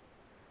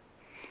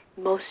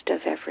most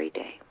of every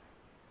day.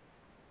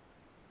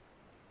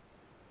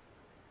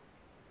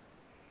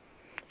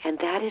 And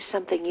that is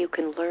something you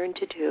can learn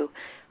to do,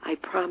 I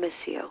promise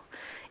you,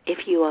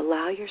 if you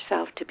allow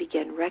yourself to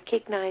begin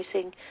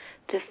recognizing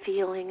the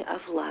feeling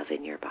of love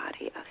in your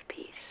body, of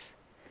peace,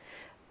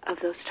 of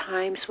those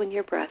times when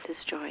your breath is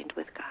joined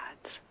with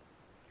God's,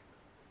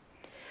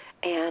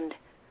 and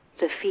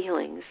the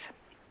feelings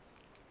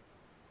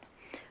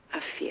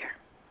of fear.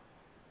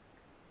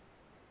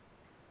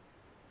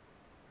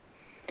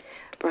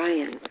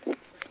 Brian.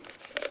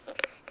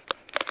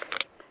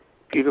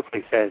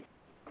 Beautifully said.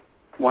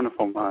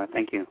 Wonderful.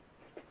 Thank you.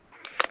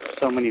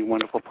 So many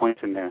wonderful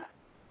points in there.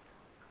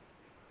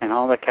 And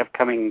all that kept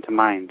coming to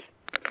mind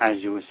as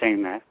you were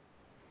saying that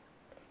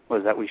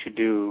was that we should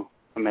do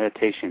a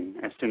meditation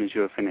as soon as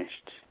you are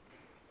finished.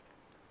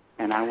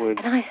 And I would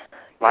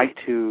like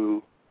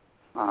to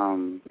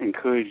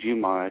encourage you,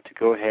 Mara, to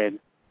go ahead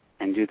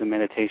and do the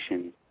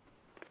meditation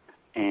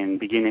and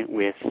begin it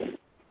with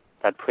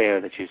that prayer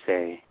that you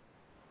say,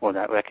 or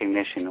that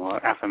recognition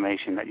or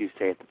affirmation that you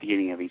say at the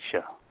beginning of each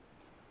show.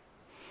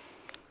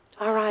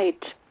 All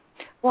right.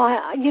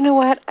 Well, you know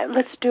what?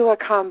 Let's do a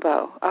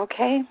combo,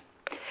 okay?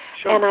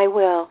 Sure. And I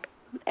will.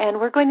 And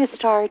we're going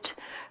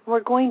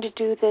to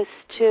do this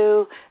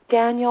to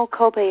Daniel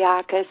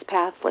Kobayaka's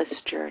Pathless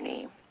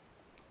Journey.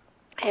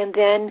 And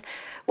then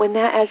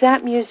as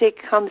that music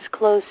comes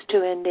close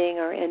to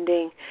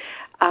ending,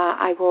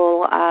 I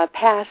will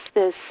pass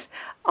this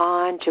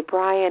on to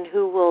Brian,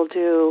 who will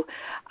do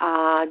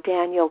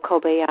Daniel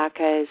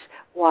Kobayaka's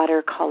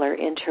Watercolor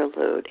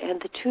Interlude.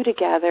 And the two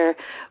together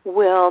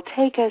will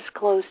take us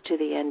close to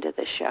the end of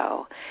the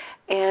show.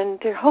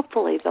 And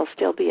hopefully there'll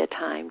still be a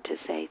time to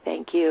say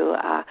thank you.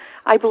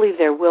 I believe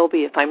there will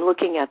be if I'm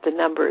looking at the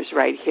numbers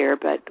right here,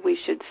 but we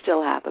should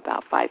still have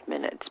about 5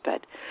 minutes. But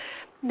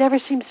it never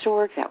seems to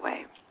work that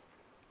way.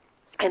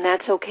 And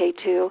that's okay,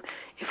 too.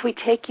 If we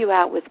take you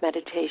out with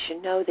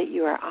meditation, know that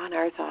you are on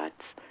our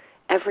thoughts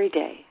every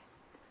day.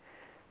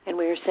 And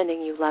we are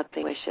sending you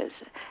loving wishes.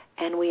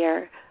 And we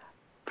are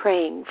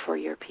praying for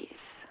your peace.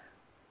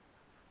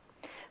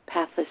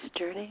 Pathless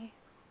Journey,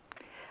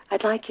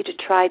 I'd like you to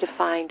try to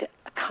find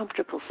a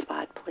comfortable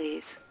spot,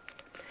 please.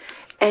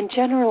 And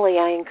generally,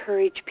 I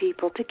encourage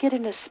people to get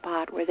in a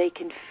spot where they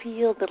can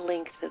feel the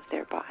length of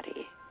their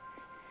body,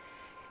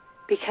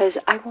 because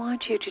I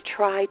want you to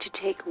try to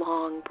take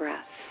long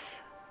breaths.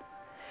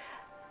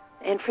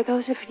 And for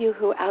those of you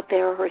who out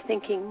there who are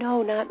thinking,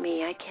 no, not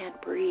me, I can't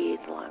breathe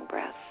long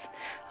breaths.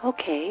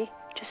 Okay,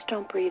 just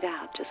don't breathe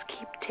out. Just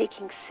keep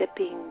taking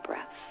sipping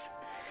breaths.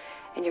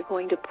 And you're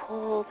going to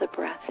pull the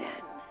breath in.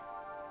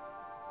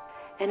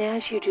 And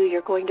as you do,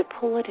 you're going to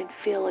pull it and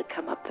feel it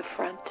come up the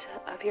front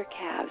of your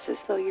calves as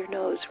though your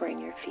nose were in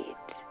your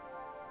feet.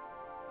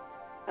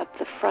 Up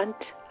the front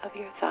of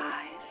your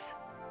thighs.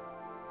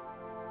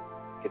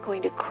 You're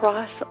going to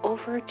cross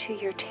over to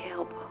your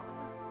tailbone,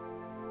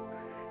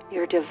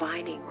 your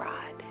divining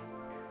rod,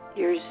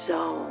 your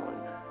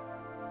zone,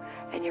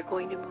 and you're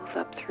going to move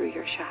up through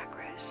your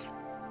chakras.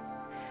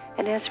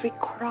 And as we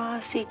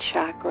cross each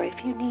chakra,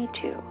 if you need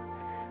to,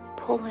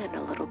 pull in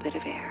a little bit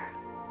of air.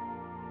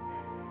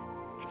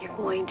 And you're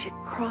going to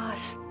cross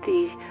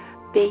the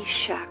base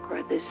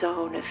chakra, the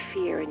zone of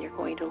fear, and you're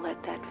going to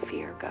let that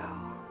fear go.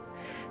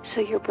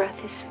 So your breath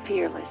is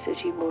fearless as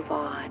you move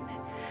on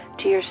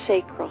to your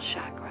sacral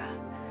chakra,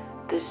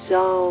 the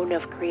zone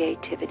of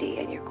creativity,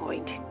 and you're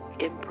going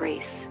to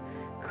embrace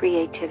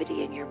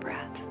creativity in your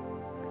breath.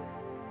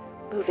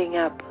 Moving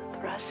up,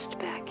 thrust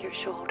back your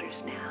shoulders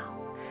now.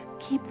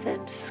 Keep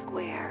them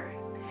square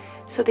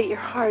so that your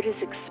heart is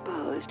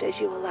exposed as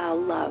you allow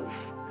love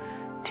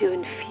to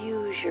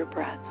infuse your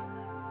breath.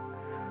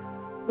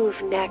 Move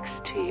next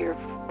to your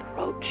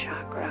throat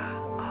chakra,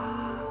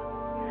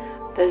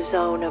 the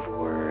zone of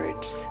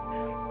words,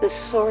 the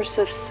source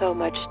of so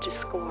much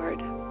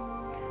discord.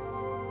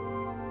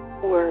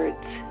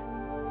 Words,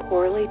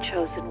 poorly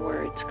chosen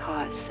words,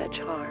 cause such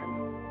harm.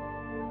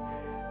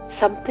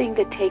 Something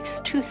that takes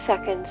 2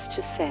 seconds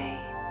to say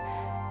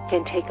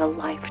can take a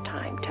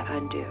lifetime to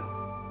undo.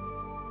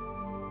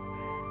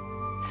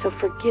 So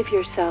forgive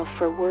yourself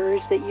for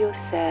words that you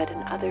have said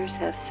and others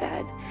have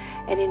said,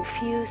 and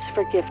infuse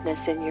forgiveness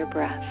in your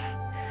breath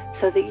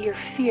so that your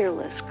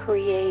fearless,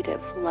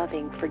 creative,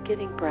 loving,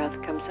 forgiving breath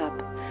comes up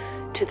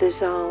to the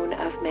zone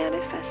of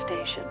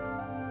manifestation.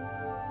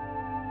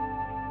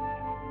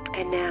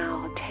 And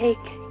now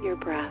take your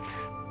breath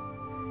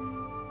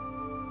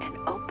and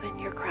open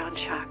your crown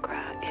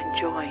chakra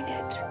and join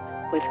it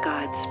with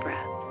God's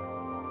breath.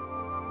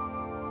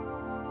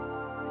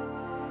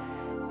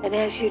 And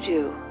as you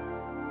do,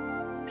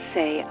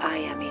 say, I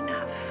am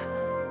enough,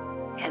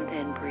 and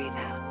then breathe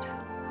out.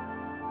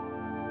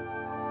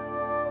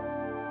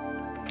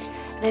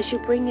 And as you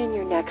bring in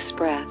your next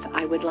breath,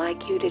 I would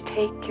like you to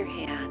take your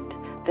hand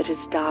that is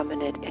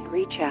dominant and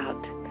reach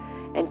out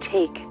and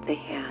take the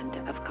hand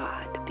of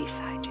God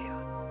beside you.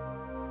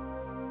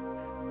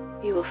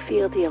 You will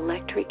feel the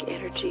electric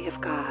energy of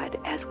God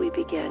as we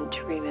begin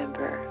to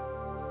remember.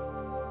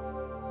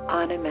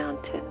 On a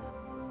mountain,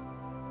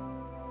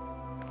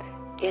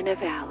 in a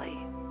valley,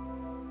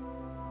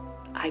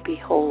 I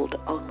behold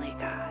only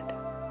God.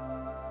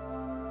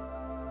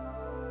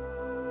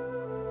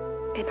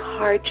 In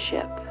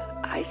hardship,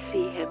 I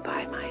see Him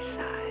by my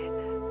side.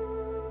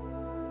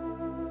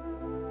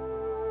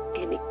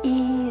 In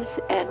ease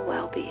and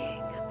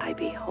well-being, I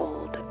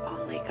behold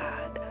only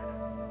God.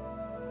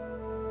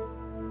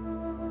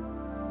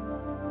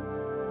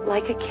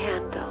 Like a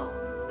candle,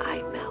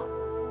 I melt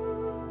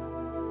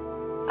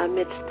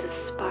amidst the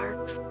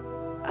sparks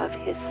of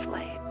His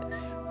flames.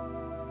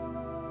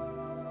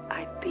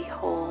 I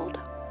behold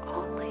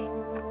only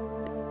God.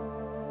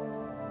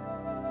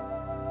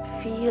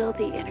 Feel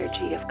the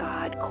energy of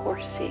God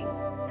coursing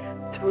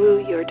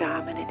through your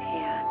dominant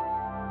hand,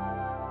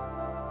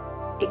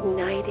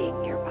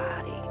 igniting your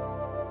body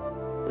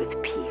with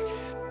peace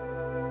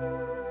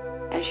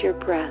as your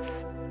breath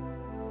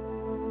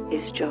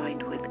is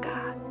joined with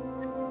God.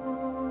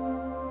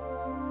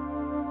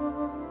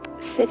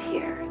 Sit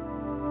here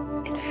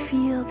and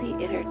feel the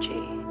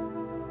energy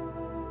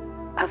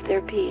of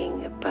there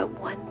being but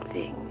one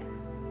thing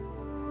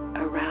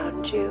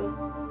around you,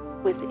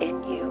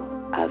 within you,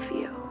 of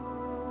you.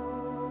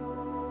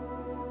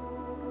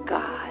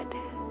 God,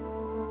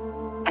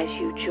 as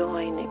you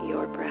join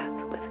your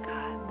breath with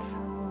God's,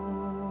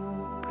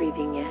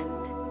 breathing in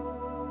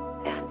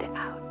and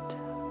out.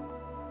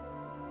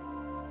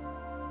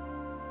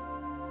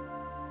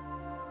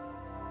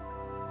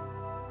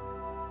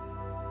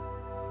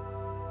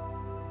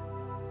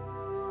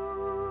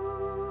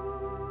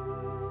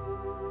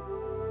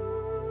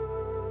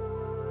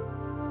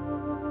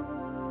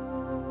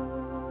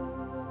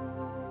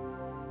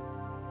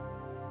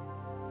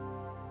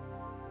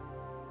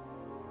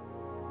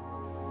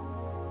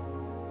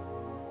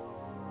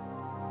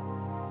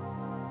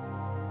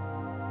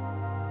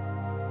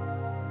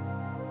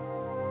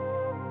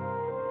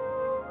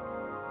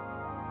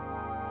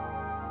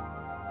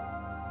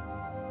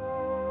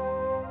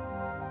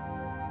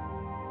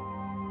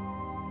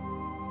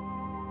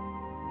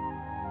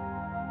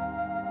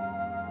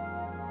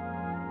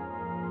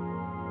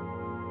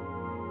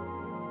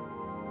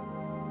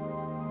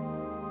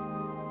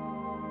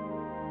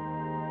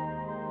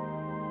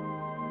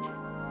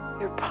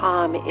 Your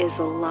palm is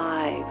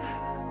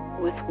alive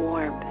with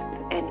warmth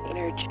and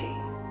energy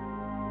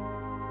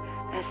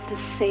as the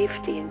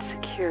safety and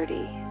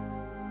security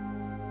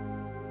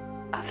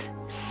of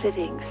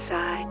sitting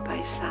side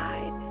by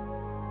side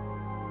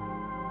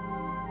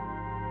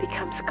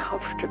becomes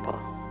comfortable.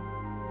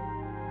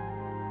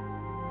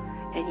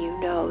 And you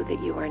know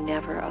that you are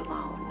never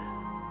alone,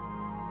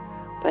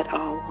 but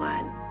all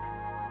one.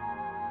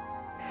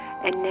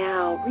 And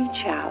now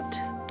reach out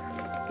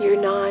your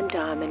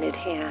non-dominant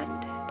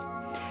hand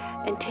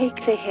and take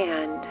the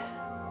hand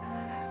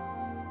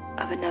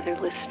of another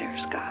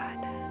listener's God.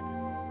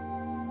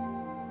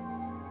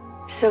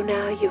 So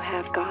now you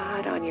have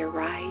God on your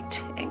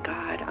right and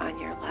God on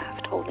your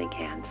left, holding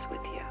hands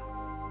with you.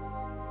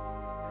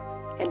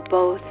 And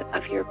both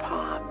of your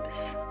palms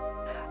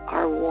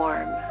are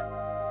warm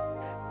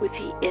with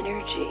the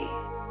energy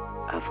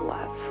of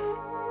love.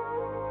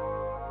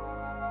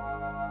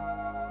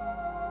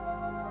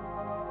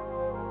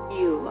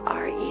 You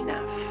are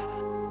enough.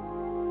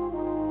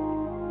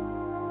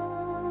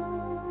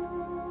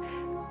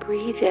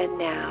 Breathe in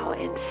now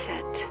and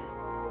sit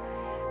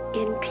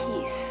in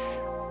peace,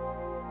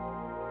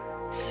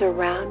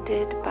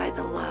 surrounded by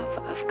the love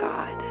of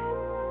God.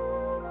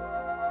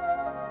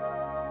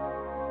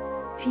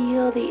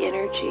 Feel the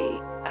energy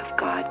of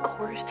God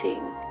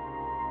coursing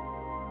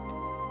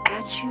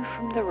at you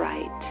from the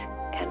right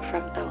and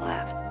from the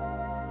left.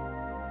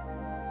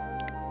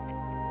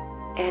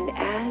 And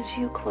as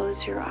you close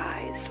your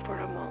eyes for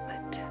a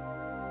moment,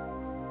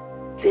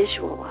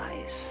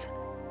 visualize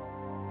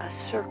a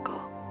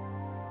circle,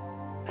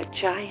 a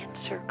giant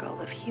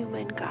circle of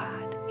human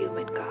God,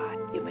 human God,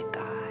 human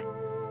God,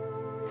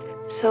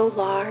 so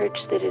large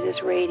that it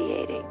is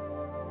radiating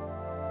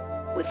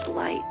with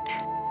light,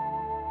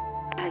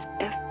 as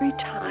every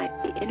time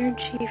the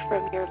energy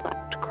from your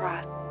left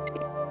crosses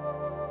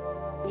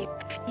you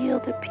feel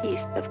the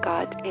peace of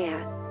God's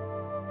hand.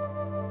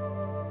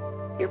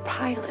 Your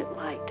pilot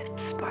light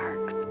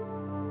sparks.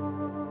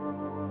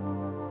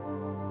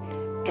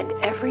 And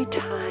every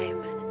time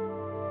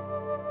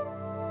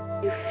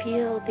you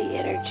feel the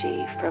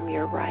energy from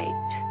your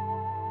right,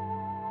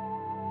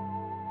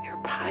 your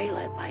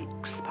pilot light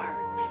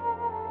sparks.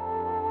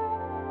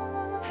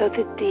 So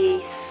that the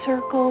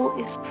circle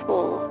is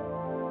full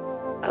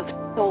of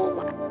soul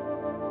light,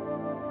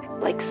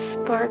 like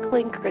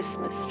sparkling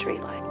Christmas tree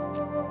lights.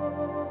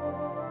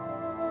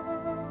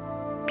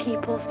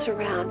 People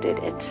surrounded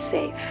and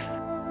safe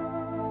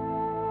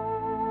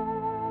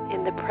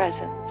in the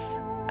presence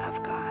of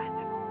God.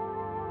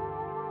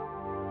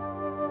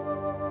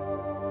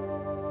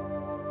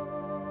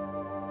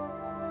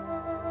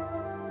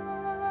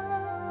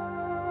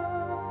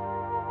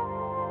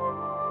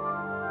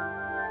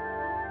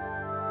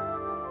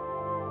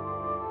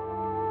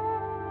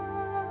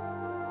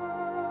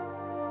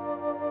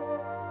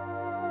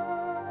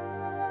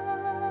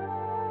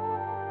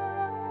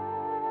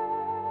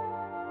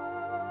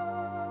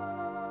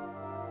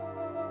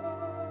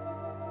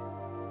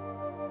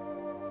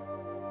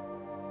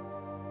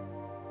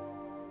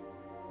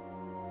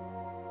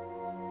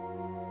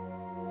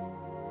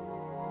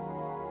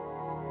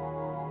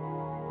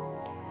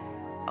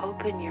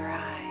 Open your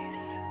eyes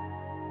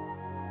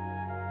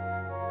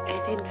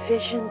and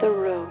envision the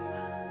room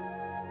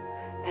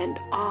and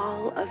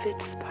all of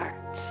its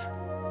parts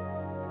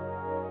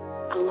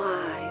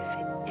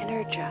alive,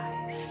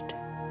 energized,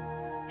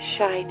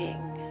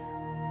 shining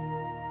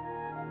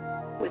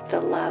with the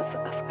love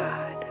of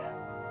God.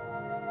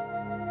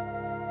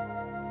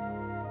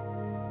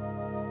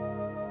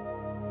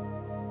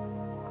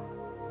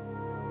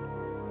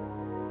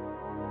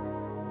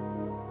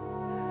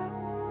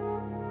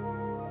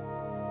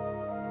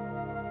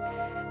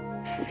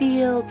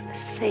 Feel the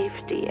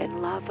safety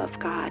and love of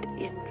God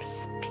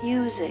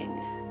infusing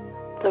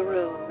the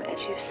room as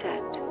you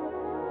sit,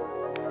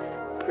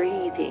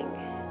 breathing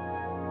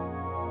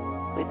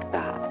with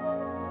God.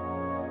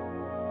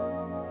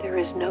 There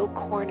is no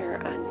corner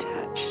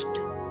untouched.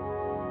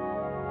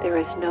 There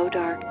is no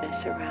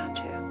darkness around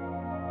you.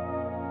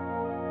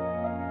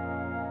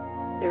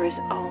 There is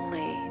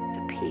only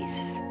the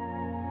peace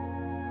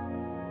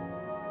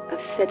of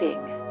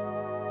sitting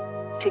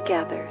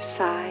together,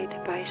 side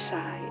by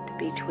side,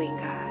 between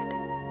God.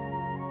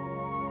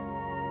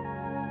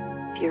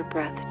 Your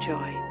breath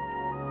join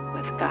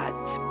with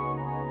God's.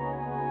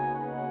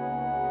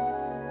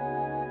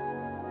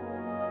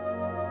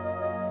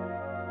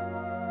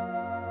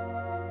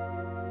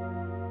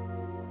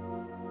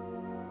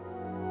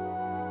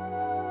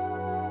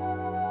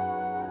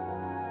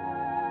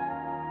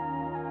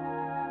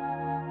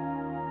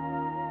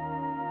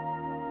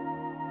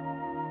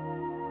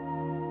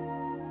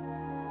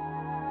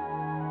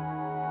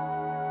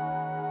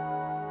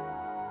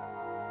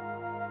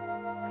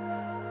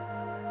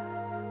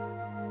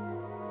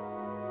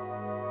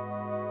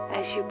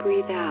 As you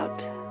breathe out,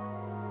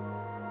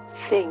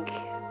 think,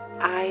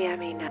 I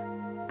am enough.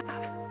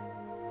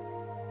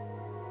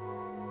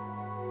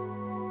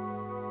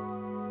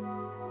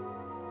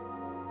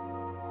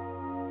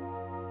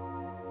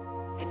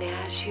 And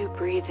as you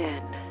breathe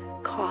in,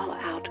 call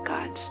out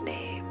God's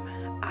name,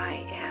 I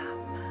am.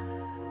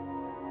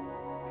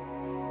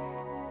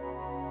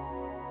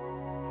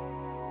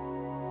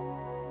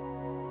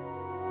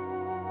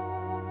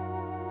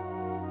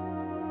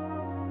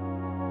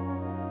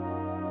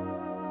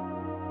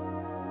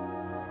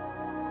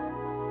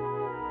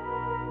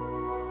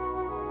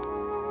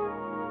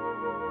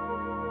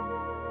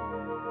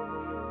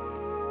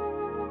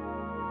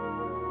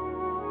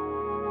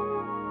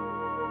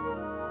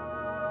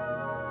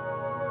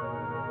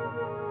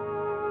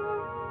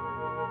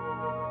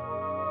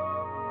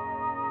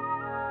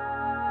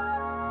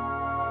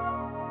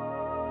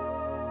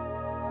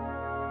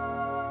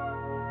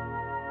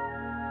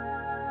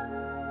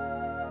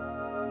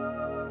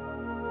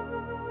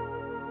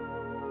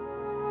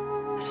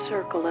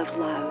 circle of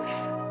love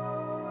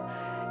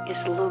is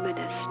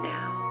luminous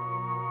now.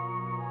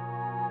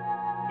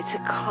 It's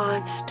a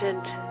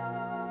constant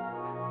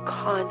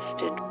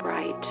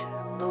bright,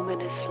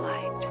 luminous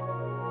light.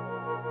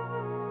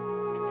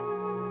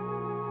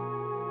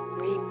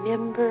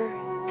 Remember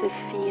the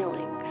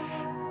feelings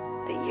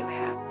that you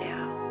have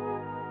now.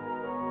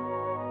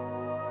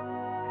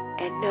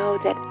 And know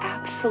that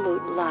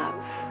absolute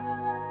love,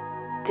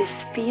 this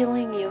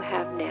feeling you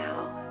have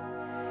now,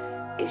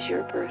 is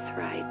your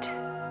birthright.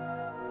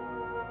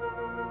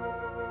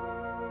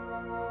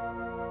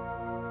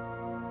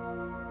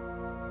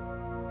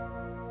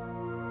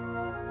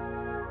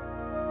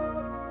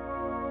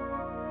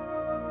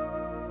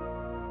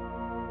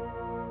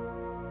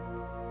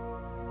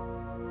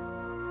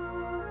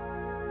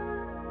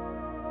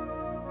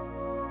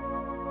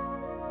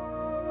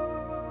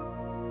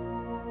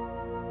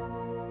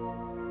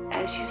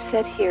 As you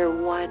sit here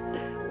one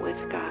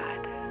with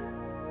God,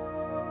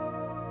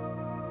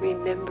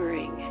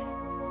 remembering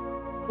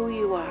who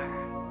you are,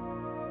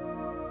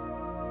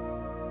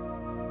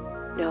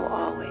 know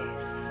always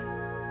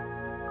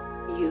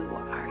you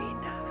are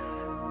enough,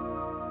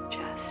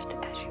 just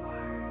as you are.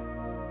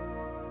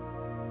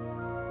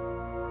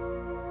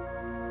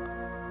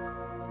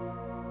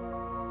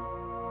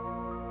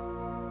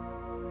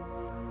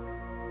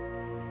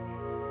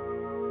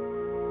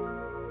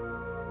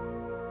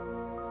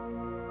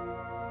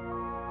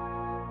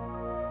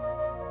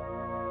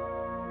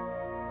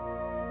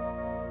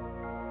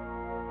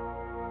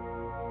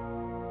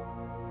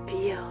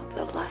 Feel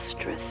the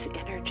lustrous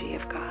energy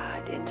of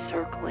God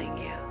encircling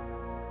you,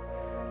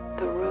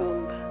 the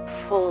room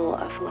full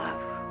of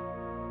love,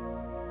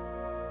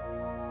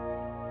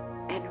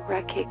 and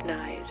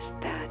recognize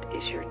that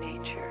is your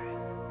nature,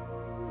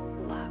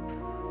 love.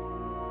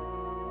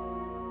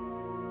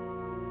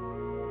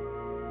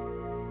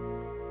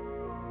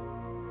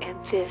 And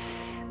this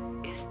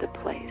is the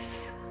place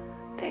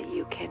that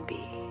you can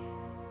be.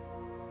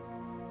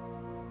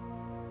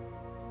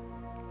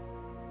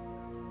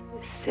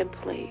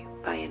 Simply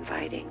by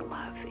inviting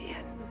love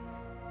in.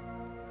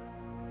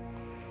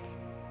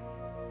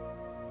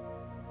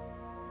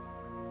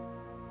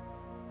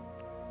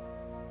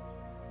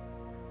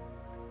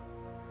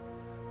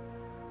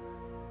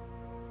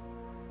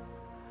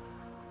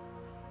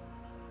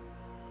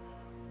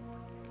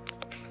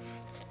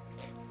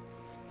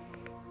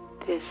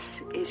 This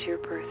is your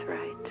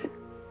birthright.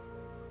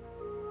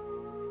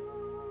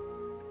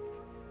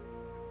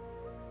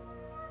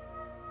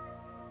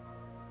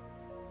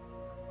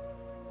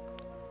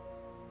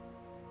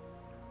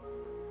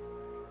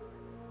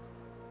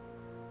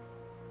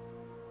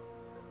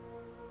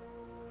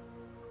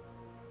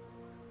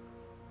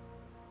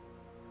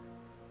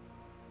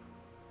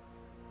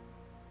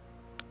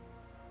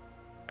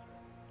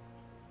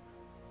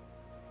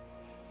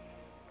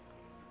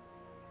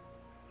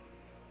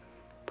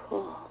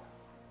 Pull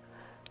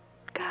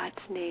God's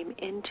name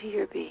into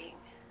your being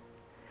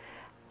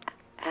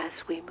as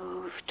we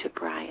move to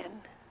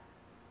Brian.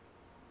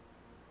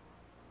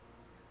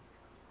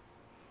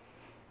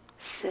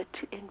 Sit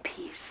in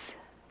peace,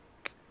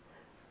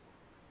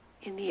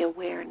 in the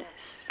awareness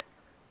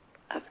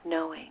of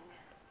knowing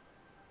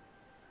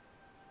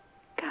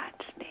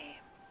God's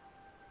name.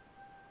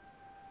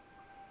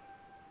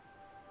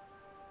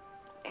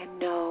 And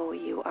know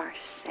you are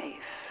safe.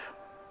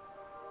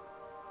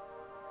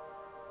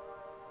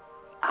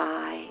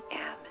 I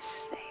am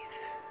safe,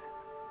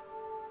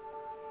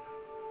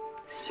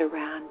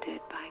 surrounded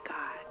by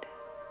God,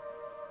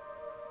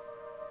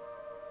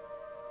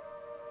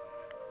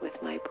 with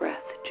my breath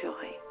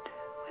joined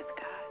with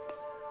God.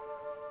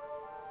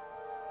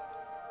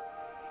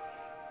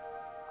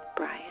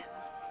 Brian.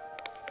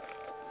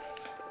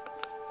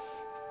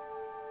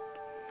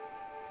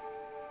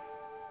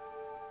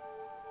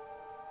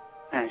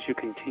 As you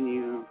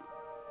continue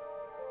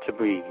to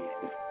breathe,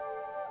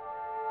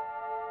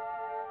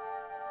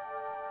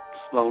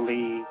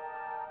 slowly,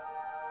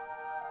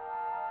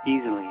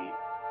 easily,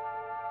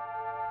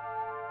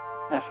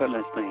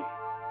 effortlessly,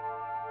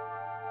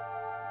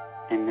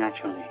 and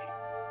naturally,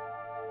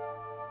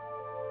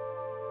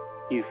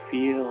 you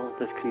feel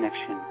this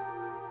connection.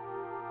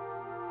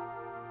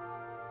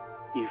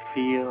 You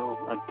feel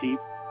a deep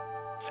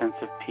sense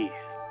of peace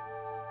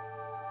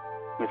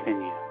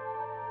within you.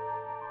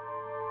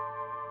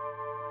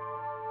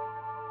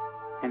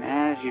 And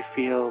as you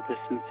feel this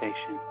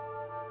sensation,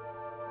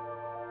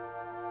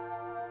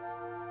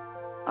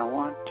 I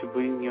want to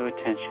bring your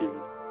attention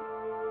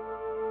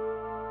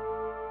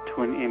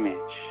to an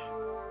image.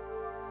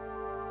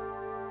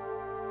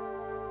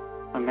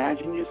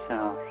 Imagine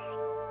yourself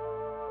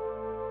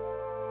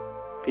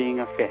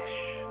being a fish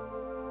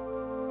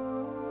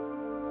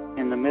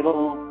in the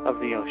middle of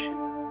the ocean.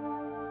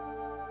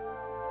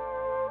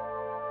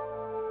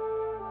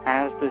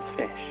 As this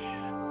fish,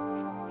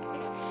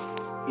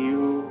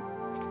 you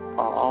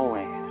are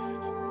always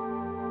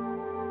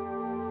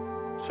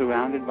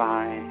surrounded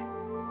by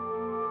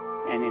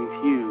and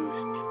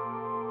infused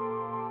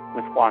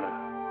with water.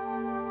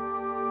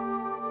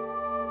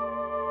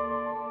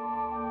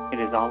 It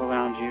is all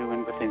around you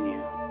and within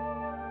you.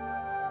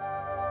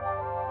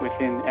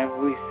 Within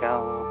every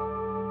cell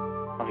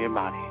of your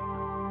body.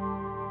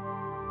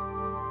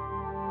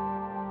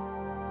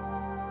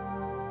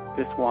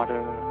 This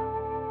water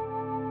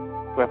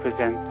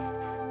represents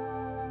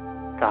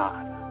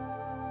God,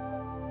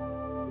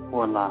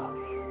 or love,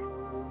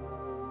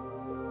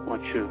 or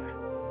truth,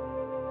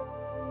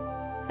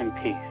 and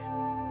peace.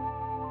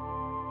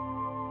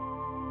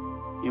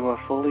 You are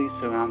fully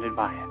surrounded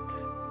by it,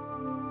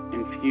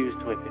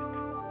 infused with it,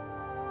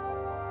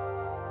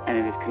 and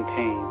it is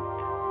contained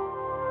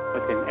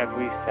within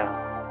every cell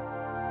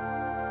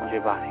of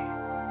your body.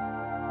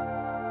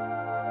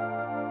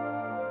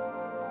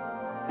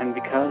 And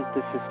because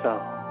this is so,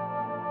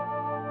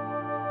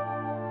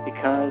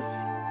 because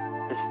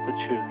this is the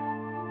truth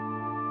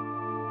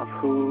of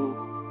who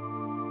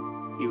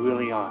you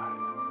really are,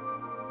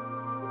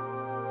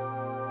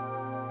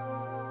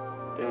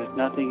 there is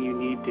nothing you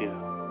need do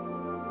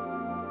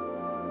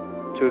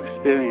to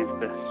experience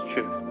this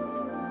truth,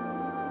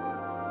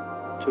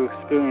 to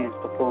experience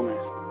the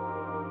fullness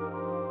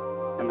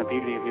and the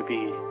beauty of your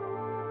being,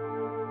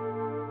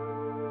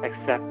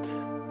 except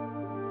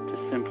to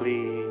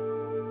simply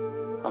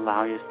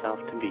allow yourself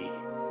to be.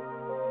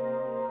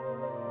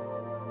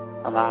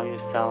 Allow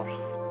yourself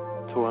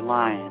to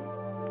align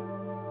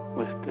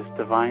with this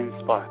divine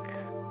spark,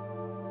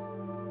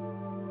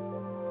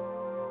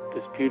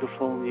 this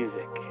beautiful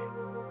music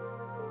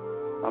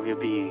of your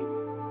being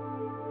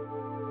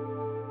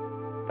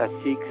that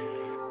seeks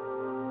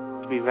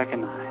to be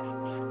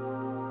recognized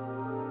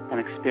and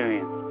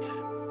experienced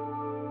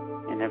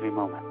in every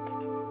moment.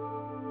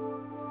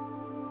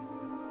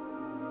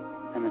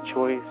 And the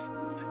choice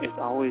is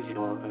always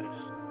yours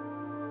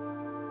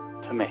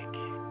to make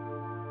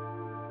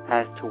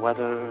as to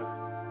whether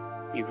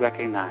you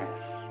recognize,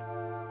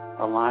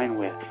 align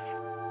with,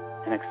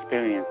 and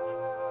experience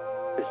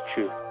this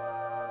truth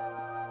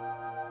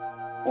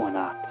or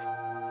not.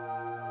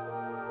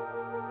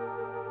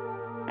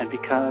 And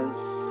because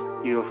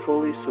you are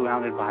fully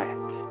surrounded by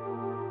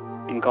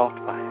it,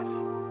 engulfed by it,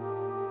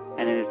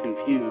 and it is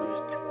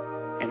infused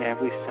in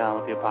every cell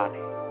of your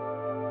body,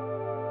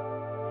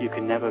 you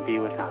can never be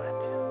without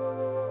it.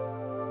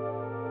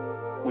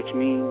 Which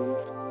means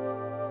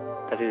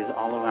that it is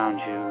all around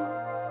you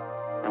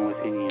and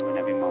within you in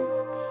every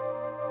moment.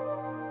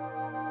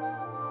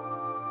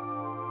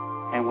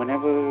 And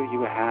whenever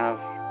you have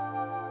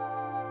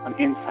an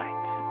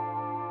insight,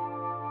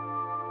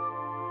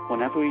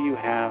 whenever you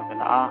have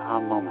an aha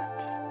moment,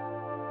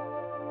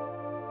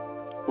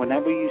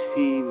 whenever you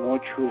see more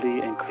truly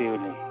and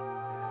clearly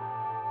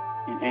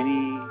in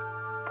any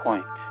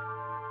point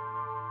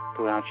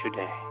throughout your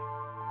day,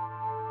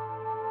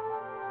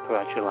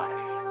 throughout your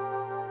life,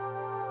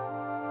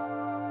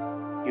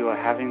 you are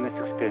having this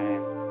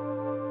experience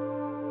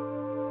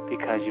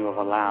because you have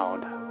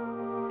allowed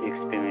the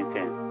experience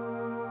in.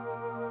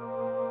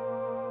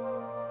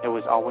 It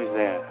was always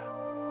there.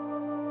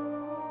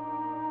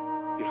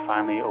 You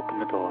finally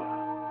opened the door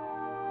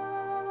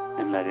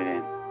and let it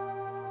in.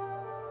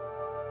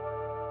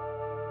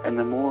 And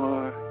the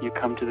more you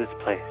come to this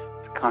place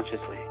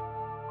consciously,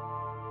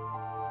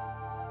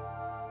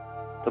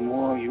 the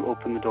more you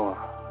open the door,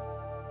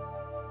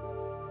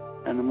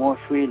 and the more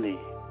freely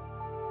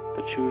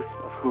the truth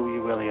of who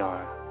you really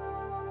are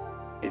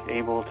is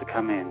able to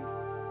come in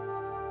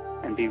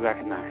and be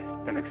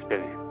recognized and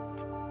experienced.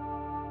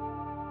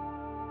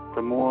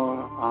 The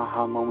more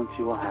aha moments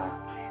you will have,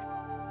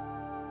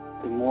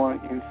 the more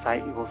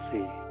insight you will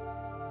see,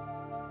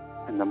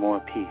 and the more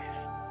peace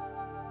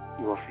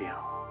you will feel.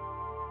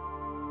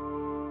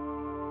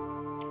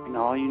 And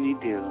all you need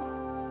do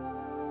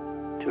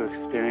to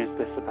experience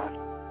this about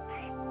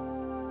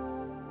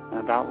and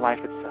about life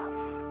itself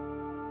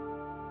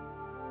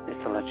is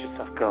to let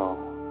yourself go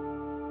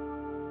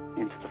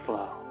into the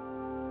flow,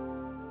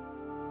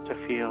 to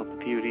feel the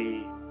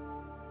beauty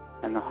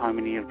and the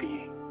harmony of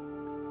being,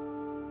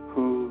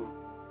 who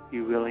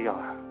you really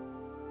are,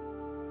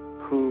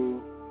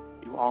 who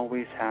you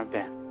always have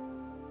been,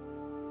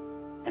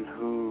 and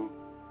who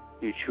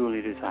you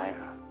truly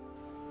desire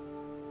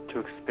to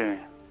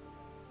experience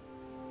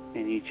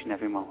in each and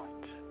every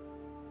moment.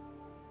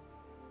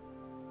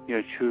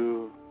 Your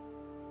true,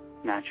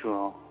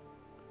 natural,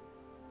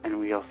 and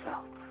real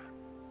self.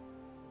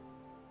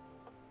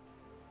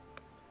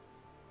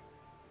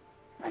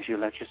 As you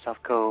let yourself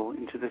go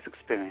into this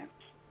experience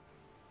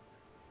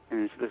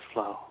and into this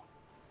flow,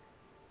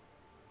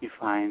 you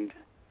find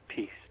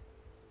peace.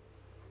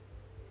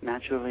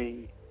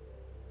 Naturally,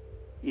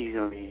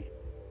 easily,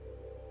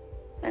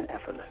 and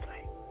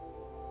effortlessly.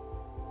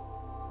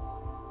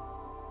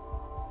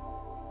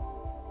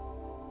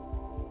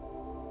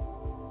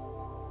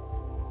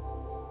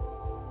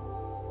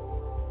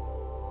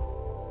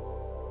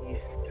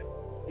 Peace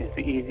is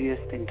the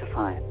easiest thing to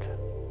find,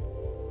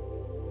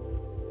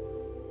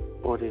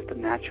 for it is the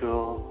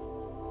natural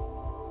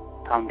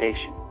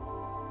foundation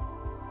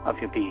of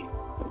your being.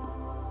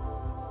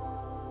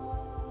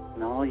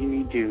 And all you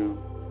need do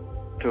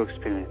to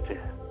experience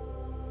it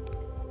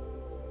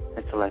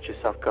is to let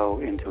yourself go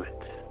into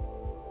it.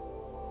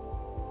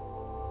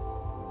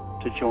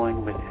 to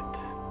join with it,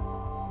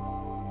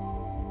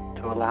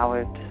 to allow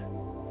it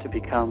to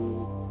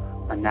become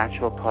a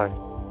natural part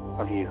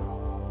of you,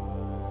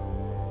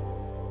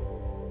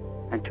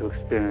 and to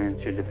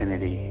experience your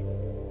divinity,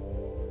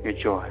 your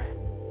joy,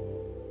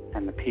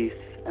 and the peace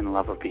and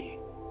love of being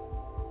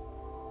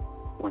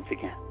once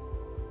again.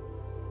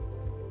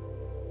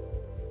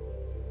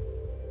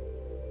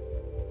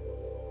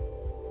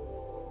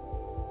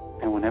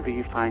 And whenever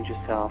you find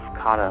yourself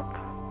caught up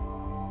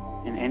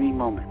in any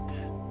moment,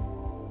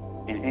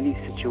 in any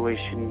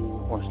situation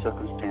or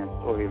circumstance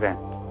or event,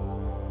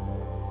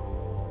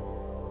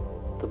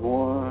 the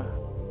more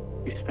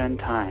you spend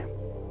time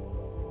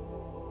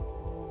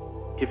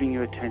giving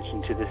your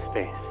attention to this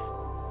space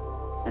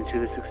and to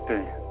this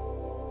experience,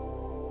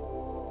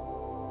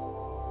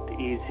 the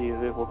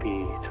easier it will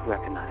be to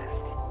recognize,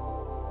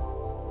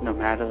 no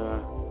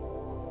matter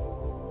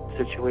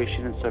the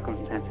situation and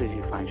circumstances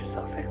you find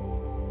yourself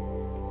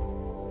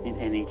in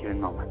any given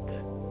moment.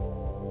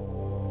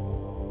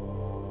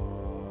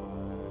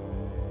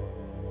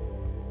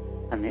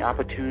 And the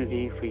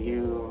opportunity for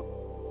you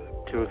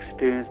to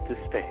experience this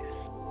space,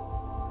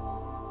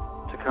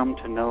 to come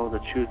to know the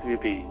truth of your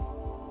being,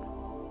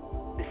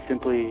 is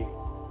simply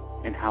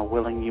in how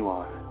willing you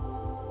are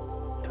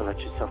to let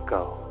yourself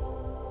go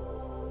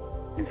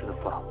into the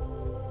flow,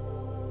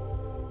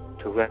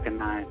 to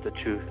recognize the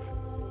truth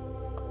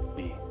of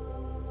me,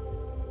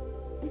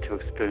 and to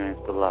experience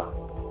the love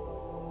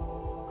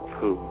of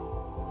who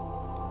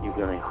you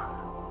really are.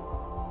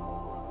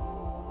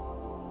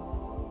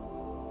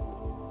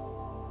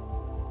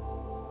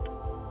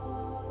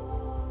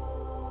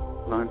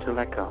 Learn to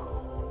let go.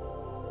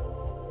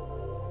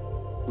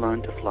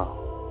 Learn to flow.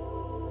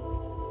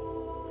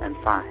 And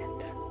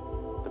find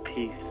the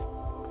peace,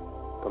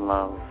 the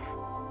love,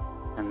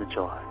 and the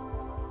joy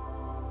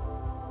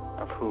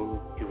of who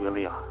you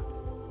really are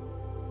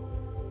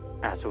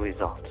as a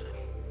result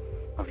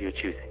of your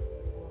choosing.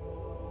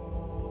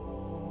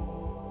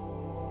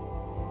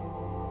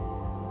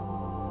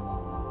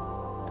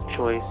 The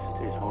choice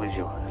is always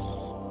yours.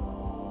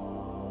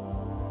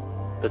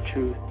 The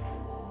truth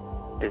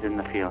is in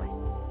the feeling.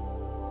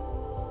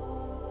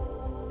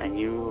 And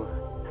you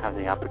have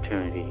the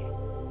opportunity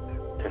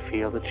to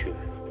feel the truth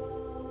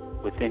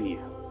within you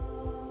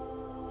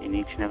in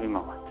each and every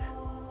moment,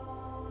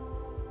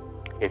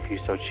 if you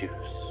so choose.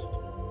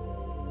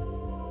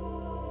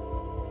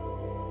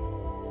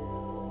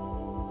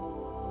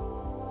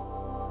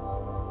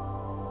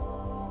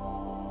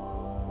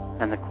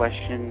 And the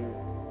question,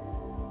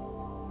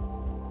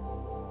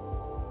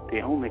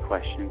 the only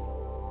question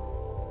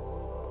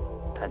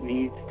that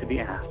needs to be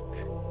asked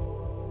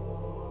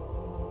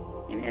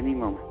in any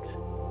moment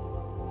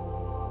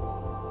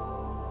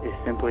is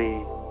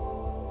simply,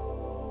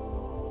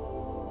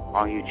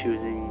 are you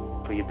choosing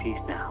for your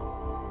peace now?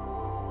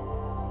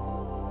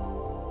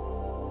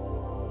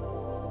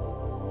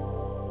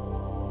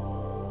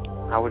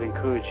 I would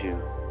encourage you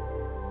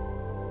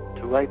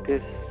to write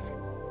this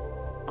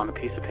on a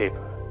piece of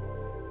paper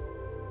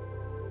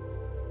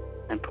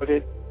and put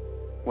it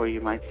where you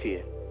might see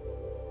it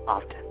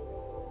often.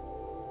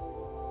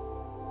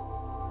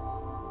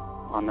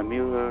 On the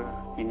mirror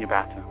in your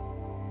bathroom,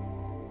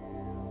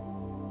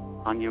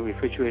 on your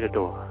refrigerator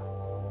door,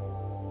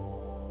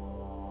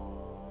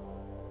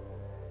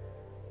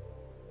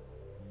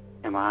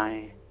 am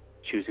I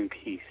choosing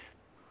peace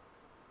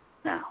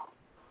now?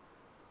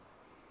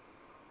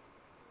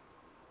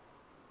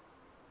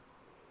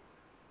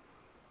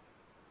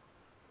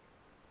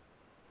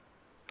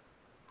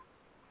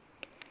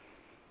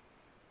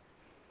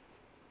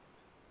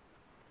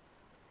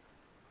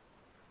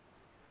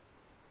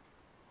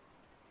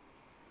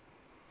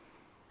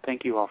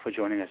 Thank you all for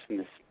joining us in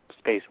this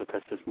space with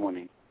us this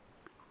morning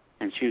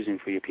and choosing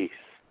for your peace.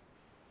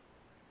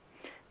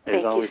 It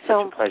is always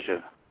such a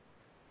pleasure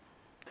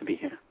to be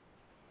here.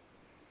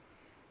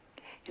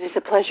 It is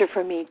a pleasure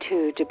for me,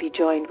 too, to be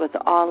joined with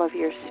all of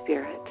your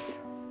spirits.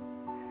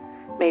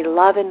 May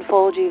love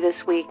enfold you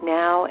this week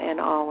now and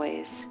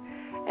always.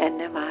 And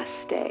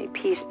namaste.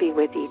 Peace be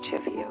with each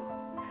of you.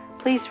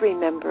 Please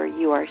remember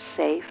you are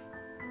safe.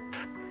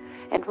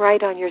 And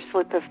write on your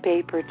slip of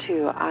paper,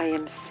 too, I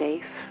am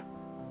safe.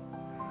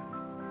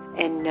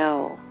 And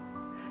know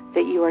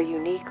that you are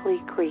uniquely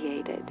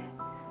created,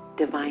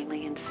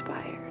 divinely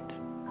inspired,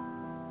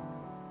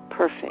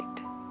 perfect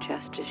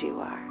just as you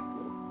are.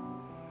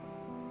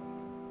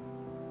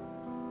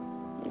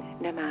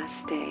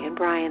 Namaste. And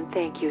Brian,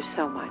 thank you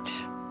so much.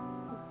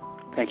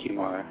 Thank you,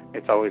 Maura.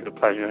 It's always a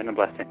pleasure and a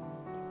blessing.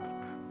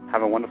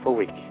 Have a wonderful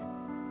week.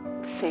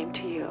 Same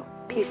to you.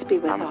 Peace be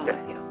with Namaste. all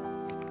of you.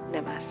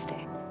 Namaste.